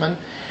horsemen.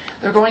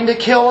 They're going to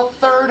kill a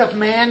third of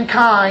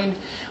mankind.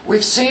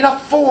 We've seen a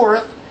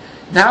fourth.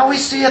 Now we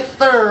see a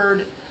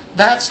third.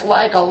 That's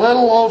like a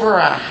little over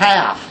a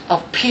half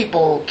of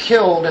people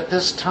killed at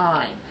this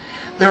time.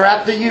 They're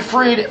at the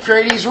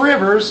Euphrates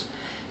rivers,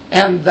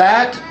 and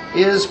that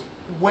is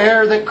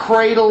where the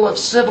cradle of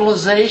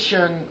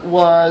civilization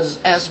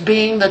was, as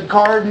being the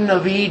Garden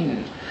of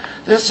Eden.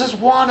 This is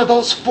one of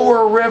those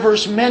four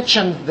rivers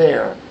mentioned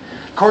there.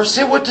 Of course,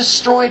 it was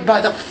destroyed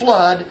by the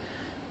flood,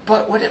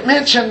 but when it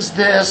mentions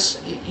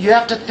this, you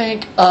have to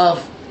think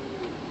of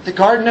the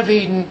Garden of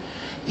Eden.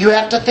 You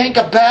have to think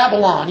of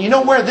Babylon. You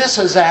know where this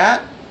is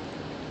at?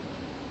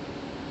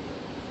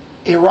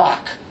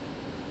 Iraq.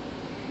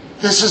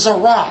 This is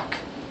Iraq.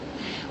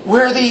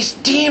 Where these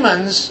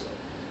demons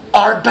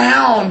are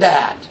bound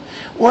at.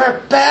 Where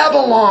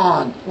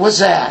Babylon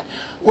was at.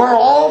 Where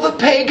all the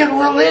pagan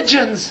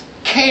religions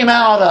came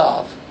out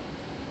of.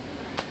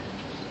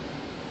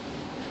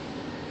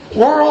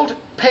 World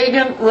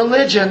pagan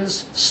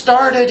religions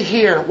started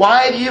here.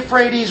 Why the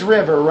Euphrates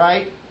River,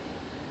 right?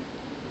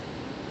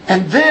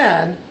 And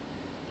then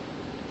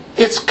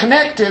it's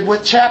connected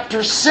with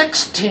chapter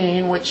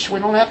 16, which we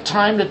don't have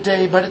time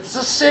today, but it's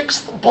the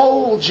sixth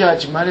bowl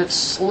judgment.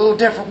 It's a little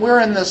different. We're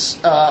in this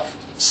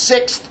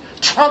sixth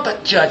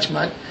trumpet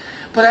judgment.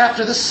 But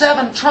after the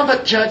 7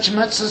 trumpet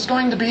judgments is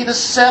going to be the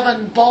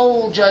 7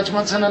 bowl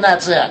judgments, and then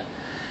that's it.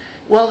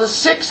 Well, the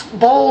 6th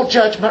bowl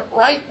judgment,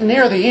 right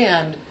near the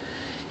end,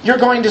 you're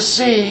going to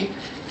see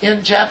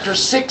in chapter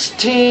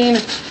 16,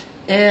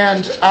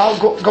 and I'll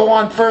go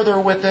on further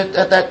with it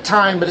at that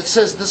time, but it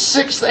says, the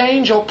 6th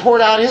angel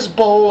poured out his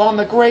bowl on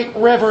the great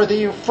river, the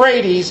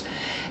Euphrates,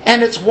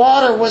 and its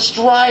water was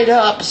dried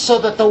up so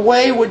that the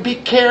way would be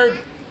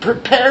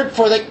prepared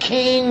for the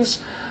kings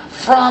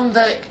from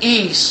the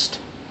east.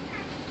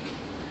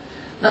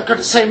 Not going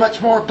to say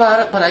much more about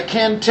it, but I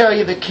can tell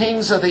you the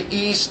kings of the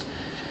east,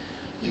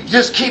 you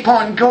just keep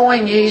on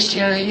going east.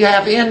 You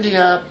have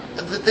India,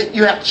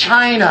 you have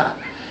China.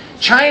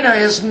 China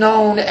is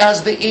known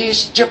as the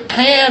east.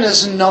 Japan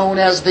is known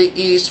as the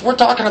east. We're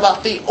talking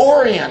about the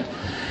Orient,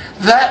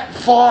 that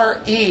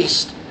far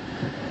east.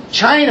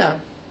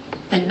 China,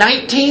 in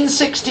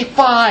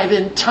 1965,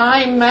 in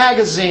Time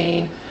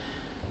magazine,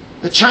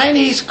 the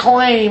Chinese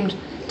claimed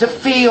to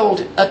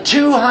field a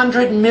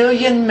 200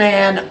 million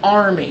man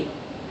army.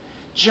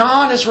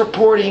 John is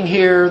reporting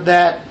here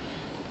that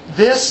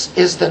this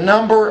is the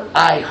number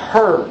I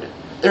heard.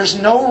 There's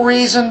no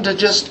reason to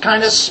just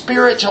kind of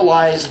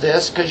spiritualize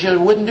this, because you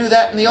wouldn't do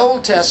that in the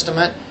Old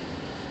Testament.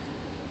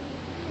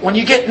 When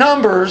you get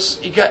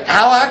numbers, you get,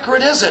 how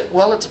accurate is it?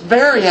 Well, it's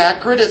very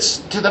accurate. It's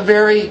to the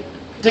very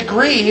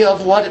degree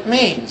of what it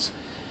means.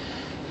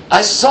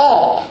 I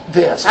saw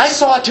this. I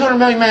saw a 200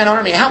 million man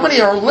army. How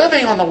many are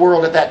living on the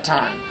world at that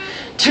time?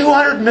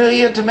 200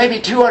 million to maybe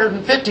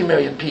 250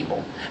 million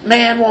people.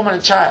 Man, woman,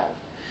 and child.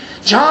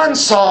 John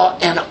saw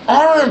an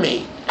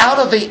army out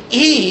of the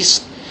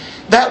east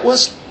that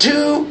was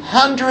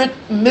 200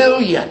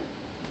 million.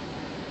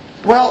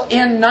 Well,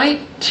 in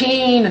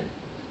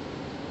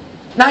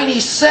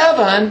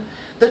 1997,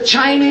 the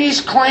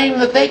Chinese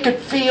claimed that they could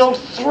field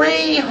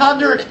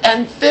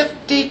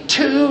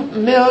 352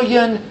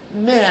 million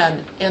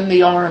men in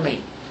the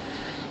army.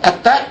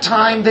 At that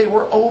time, they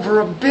were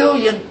over 1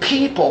 billion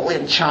people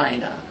in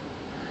China.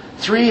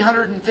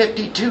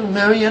 352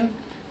 million,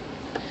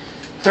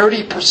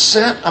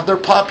 30% of their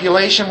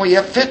population. Well, you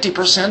have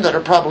 50% that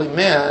are probably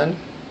men.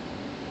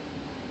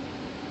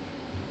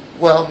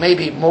 Well,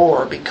 maybe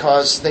more,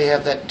 because they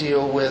have that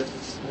deal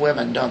with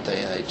women, don't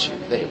they?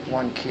 They have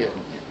one kid.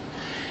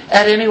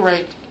 At any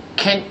rate,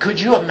 could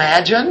you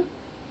imagine?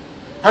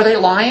 Are they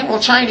lying? Well,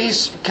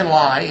 Chinese can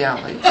lie,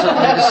 yeah. They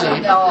certainly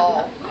deceive.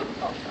 No.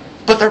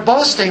 But they're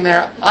boasting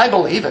there. I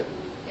believe it.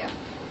 Yeah.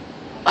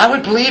 I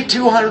would believe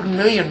 200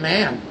 million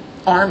man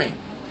army.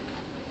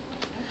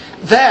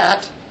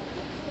 That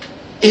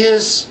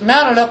is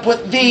mounted up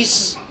with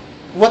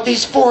what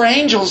these 4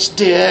 angels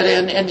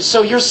did, and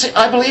so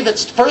I believe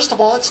it's, first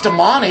of all, it's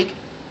demonic,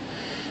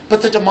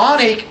 but the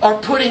demonic are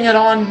putting it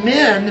on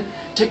men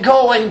to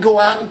go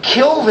out and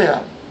kill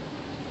them.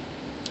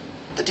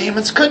 The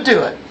demons could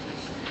do it,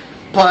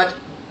 but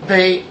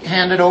they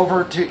hand it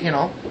over to,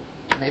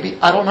 maybe,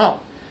 I don't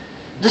know.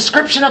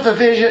 Description of the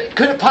vision,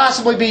 could it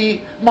possibly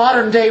be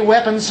modern day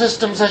weapon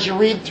systems as you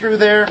read through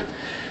there?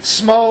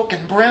 Smoke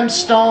and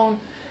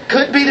brimstone.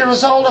 Could be the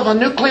result of a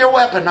nuclear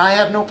weapon. I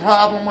have no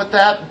problem with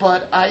that,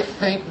 but I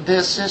think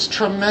this is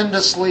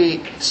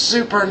tremendously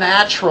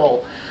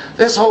supernatural.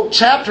 This whole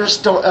chapter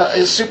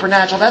is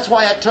supernatural. That's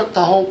why I took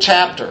the whole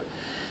chapter.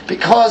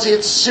 Because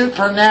it's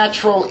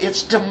supernatural,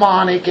 it's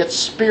demonic, it's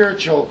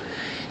spiritual.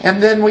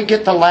 And then we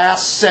get the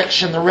last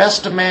section, the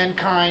rest of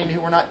mankind who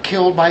were not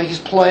killed by these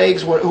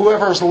plagues,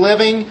 whoever's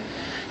living,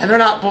 and they're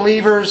not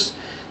believers.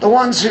 The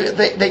ones who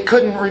they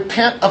couldn't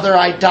repent of their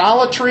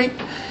idolatry.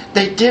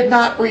 They did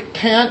not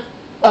repent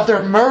of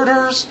their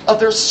murders,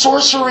 of their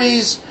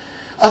sorceries,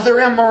 of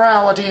their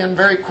immorality. And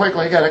very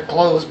quickly, I got to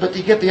close, but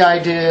you get the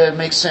idea, it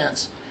makes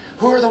sense.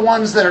 Who are the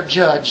ones that are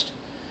judged?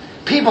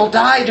 People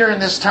die during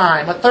this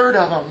time. 1/3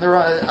 of them, they're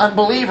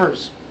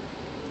unbelievers.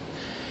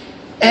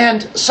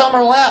 And some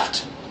are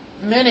left.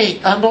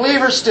 Many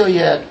unbelievers still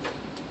yet.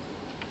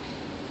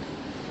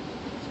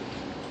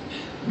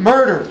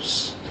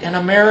 Murders in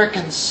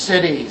American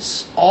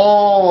cities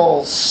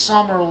all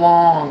summer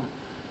long.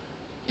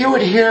 You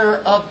would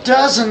hear of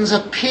dozens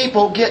of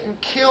people getting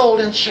killed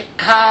in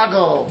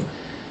Chicago,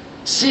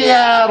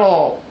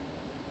 Seattle,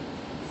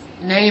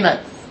 name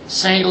it,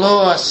 St.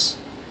 Louis.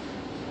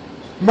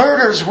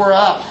 Murders were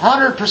up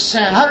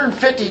 100%,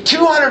 150,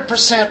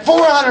 200%,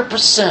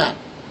 400%.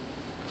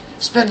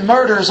 It's been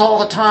murders all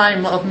the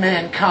time of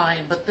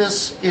mankind, but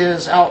this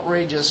is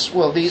outrageous.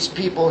 Well, these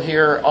people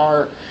here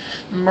are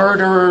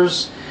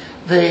murderers.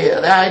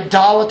 The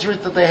idolatry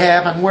that they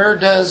have, and where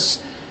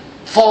does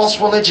false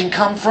religion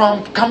come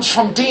from? It comes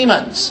from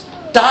demons.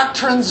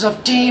 Doctrines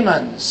of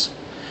demons.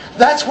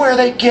 That's where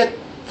they get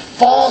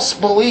false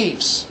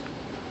beliefs.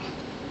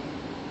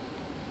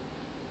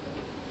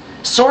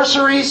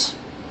 Sorceries.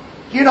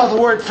 You know the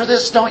word for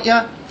this, don't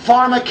you?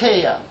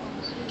 Pharmakeia.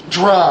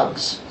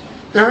 Drugs.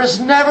 There has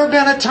never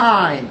been a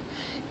time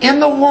in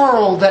the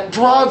world that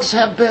drugs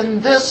have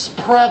been this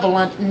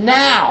prevalent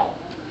now.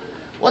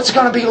 What's it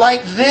going to be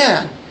like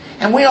then?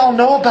 And we all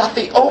know about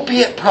the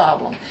opiate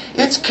problem.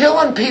 It's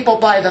killing people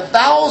by the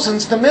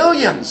thousands, the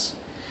millions.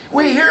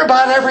 We hear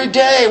about it every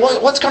day.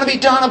 What's going to be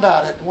done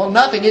about it? Well,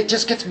 nothing. It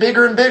just gets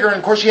bigger and bigger. And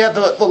of course, you have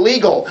the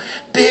legal,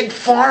 big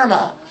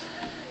pharma.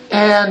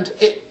 And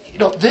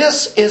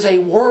this is a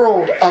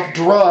world of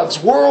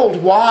drugs,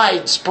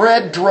 worldwide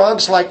spread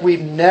drugs like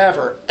we've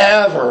never,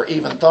 ever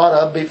even thought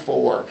of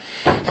before.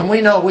 And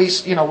we know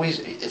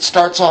it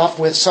starts off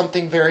with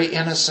something very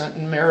innocent,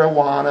 and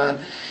marijuana, and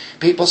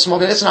people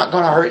smoking. It's not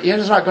going to hurt you.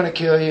 It's not going to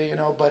kill you,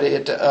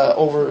 But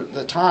over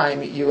the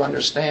time, you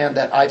understand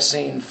that I've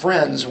seen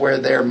friends where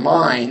their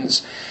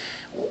minds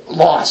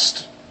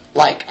lost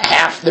like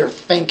half their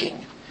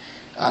thinking.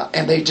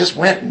 And they just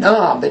went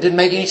numb. They didn't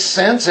make any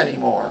sense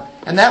anymore.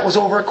 And that was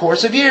over a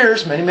course of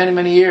years, many, many,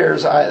 many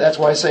years. That's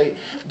why I say,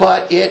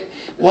 but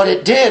what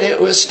it did,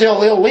 it was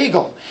still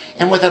illegal.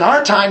 And within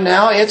our time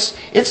now,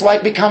 it's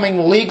like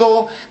becoming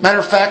legal. Matter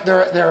of fact,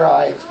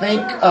 I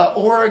think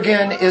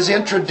Oregon is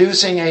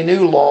introducing a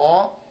new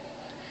law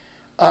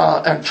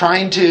and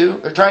trying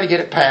to get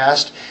it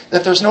passed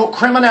that there's no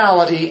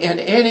criminality in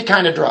any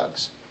kind of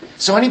drugs.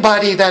 So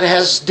anybody that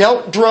has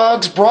dealt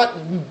drugs,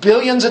 brought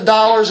billions of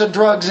dollars of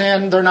drugs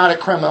in, they're not a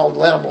criminal.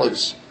 Let them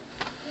loose.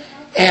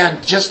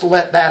 And just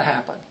let that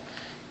happen.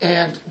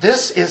 And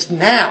this is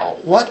now.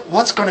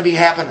 What's going to be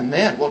happening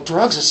then? Well,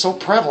 drugs is so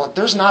prevalent.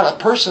 There's not a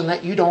person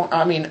that you don't,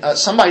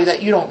 somebody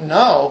that you don't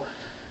know,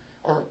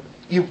 or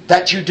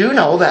that you do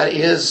know that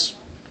is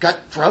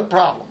got drug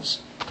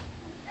problems.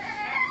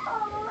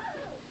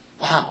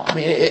 Wow.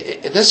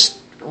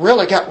 This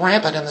really got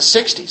rampant in the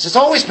 60s. It's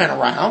always been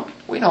around.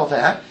 We know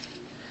that.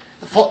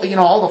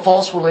 All the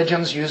false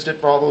religions used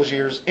it for all those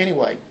years.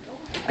 Anyway,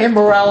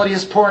 immorality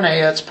is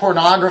porneia. It's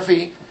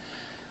pornography.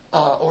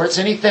 Or it's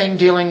anything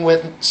dealing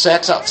with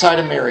sex outside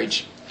of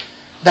marriage.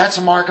 That's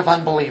a mark of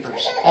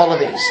unbelievers. All of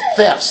these.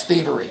 Thefts,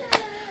 thievery.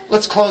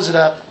 Let's close it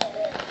up.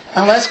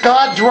 Unless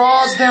God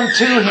draws them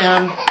to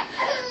Him,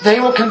 they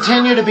will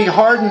continue to be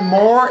hardened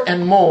more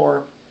and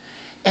more.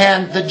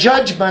 And the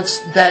judgments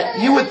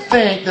that you would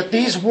think that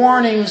these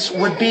warnings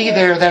would be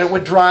there, that it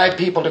would drive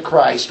people to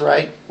Christ,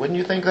 right? Wouldn't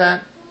you think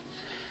that?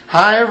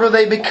 However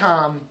they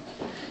become,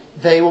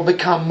 they will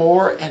become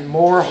more and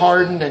more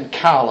hardened and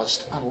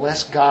calloused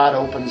unless God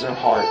opens their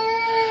heart.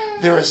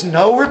 There is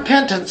no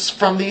repentance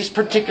from these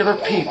particular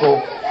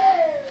people,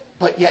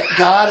 but yet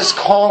God is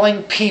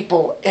calling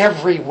people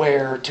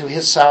everywhere to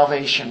His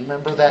salvation.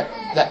 Remember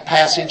that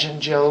passage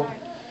in Job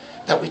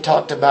that we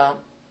talked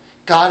about?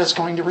 God is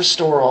going to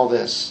restore all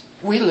this.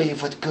 We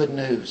leave with good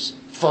news.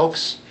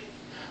 Folks,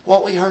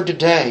 what we heard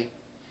today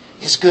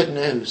is good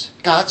news.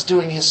 God's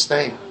doing His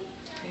thing.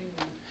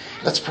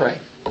 Let's pray.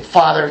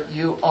 Father,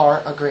 You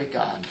are a great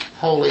God.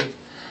 Holy.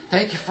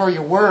 Thank You for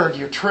Your word,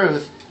 Your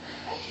truth.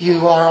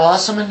 You are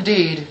awesome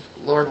indeed.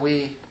 Lord,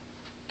 we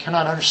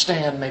cannot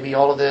understand maybe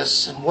all of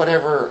this and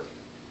whatever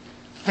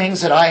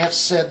things that I have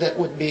said that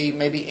would be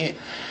maybe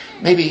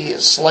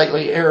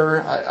slightly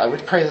error. I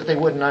would pray that they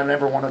wouldn't. I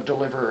never want to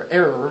deliver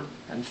error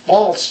and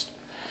false.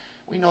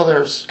 We know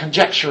there's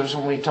conjectures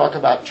when we talk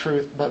about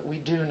truth, but we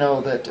do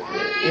know that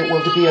it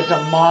will be a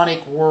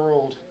demonic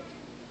world.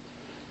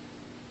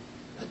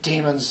 The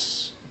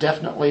demons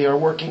definitely are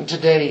working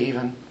today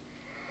even.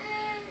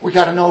 We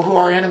got to know who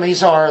our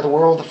enemies are, the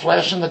world, the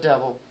flesh, and the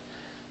devil.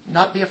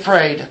 Not be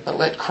afraid, but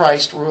let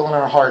Christ rule in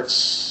our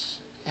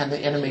hearts, and the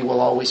enemy will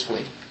always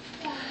flee.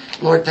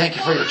 Lord, thank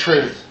You for Your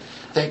truth.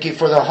 Thank You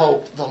for the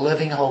hope, the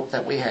living hope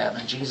that we have.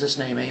 In Jesus'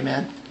 name,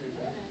 amen.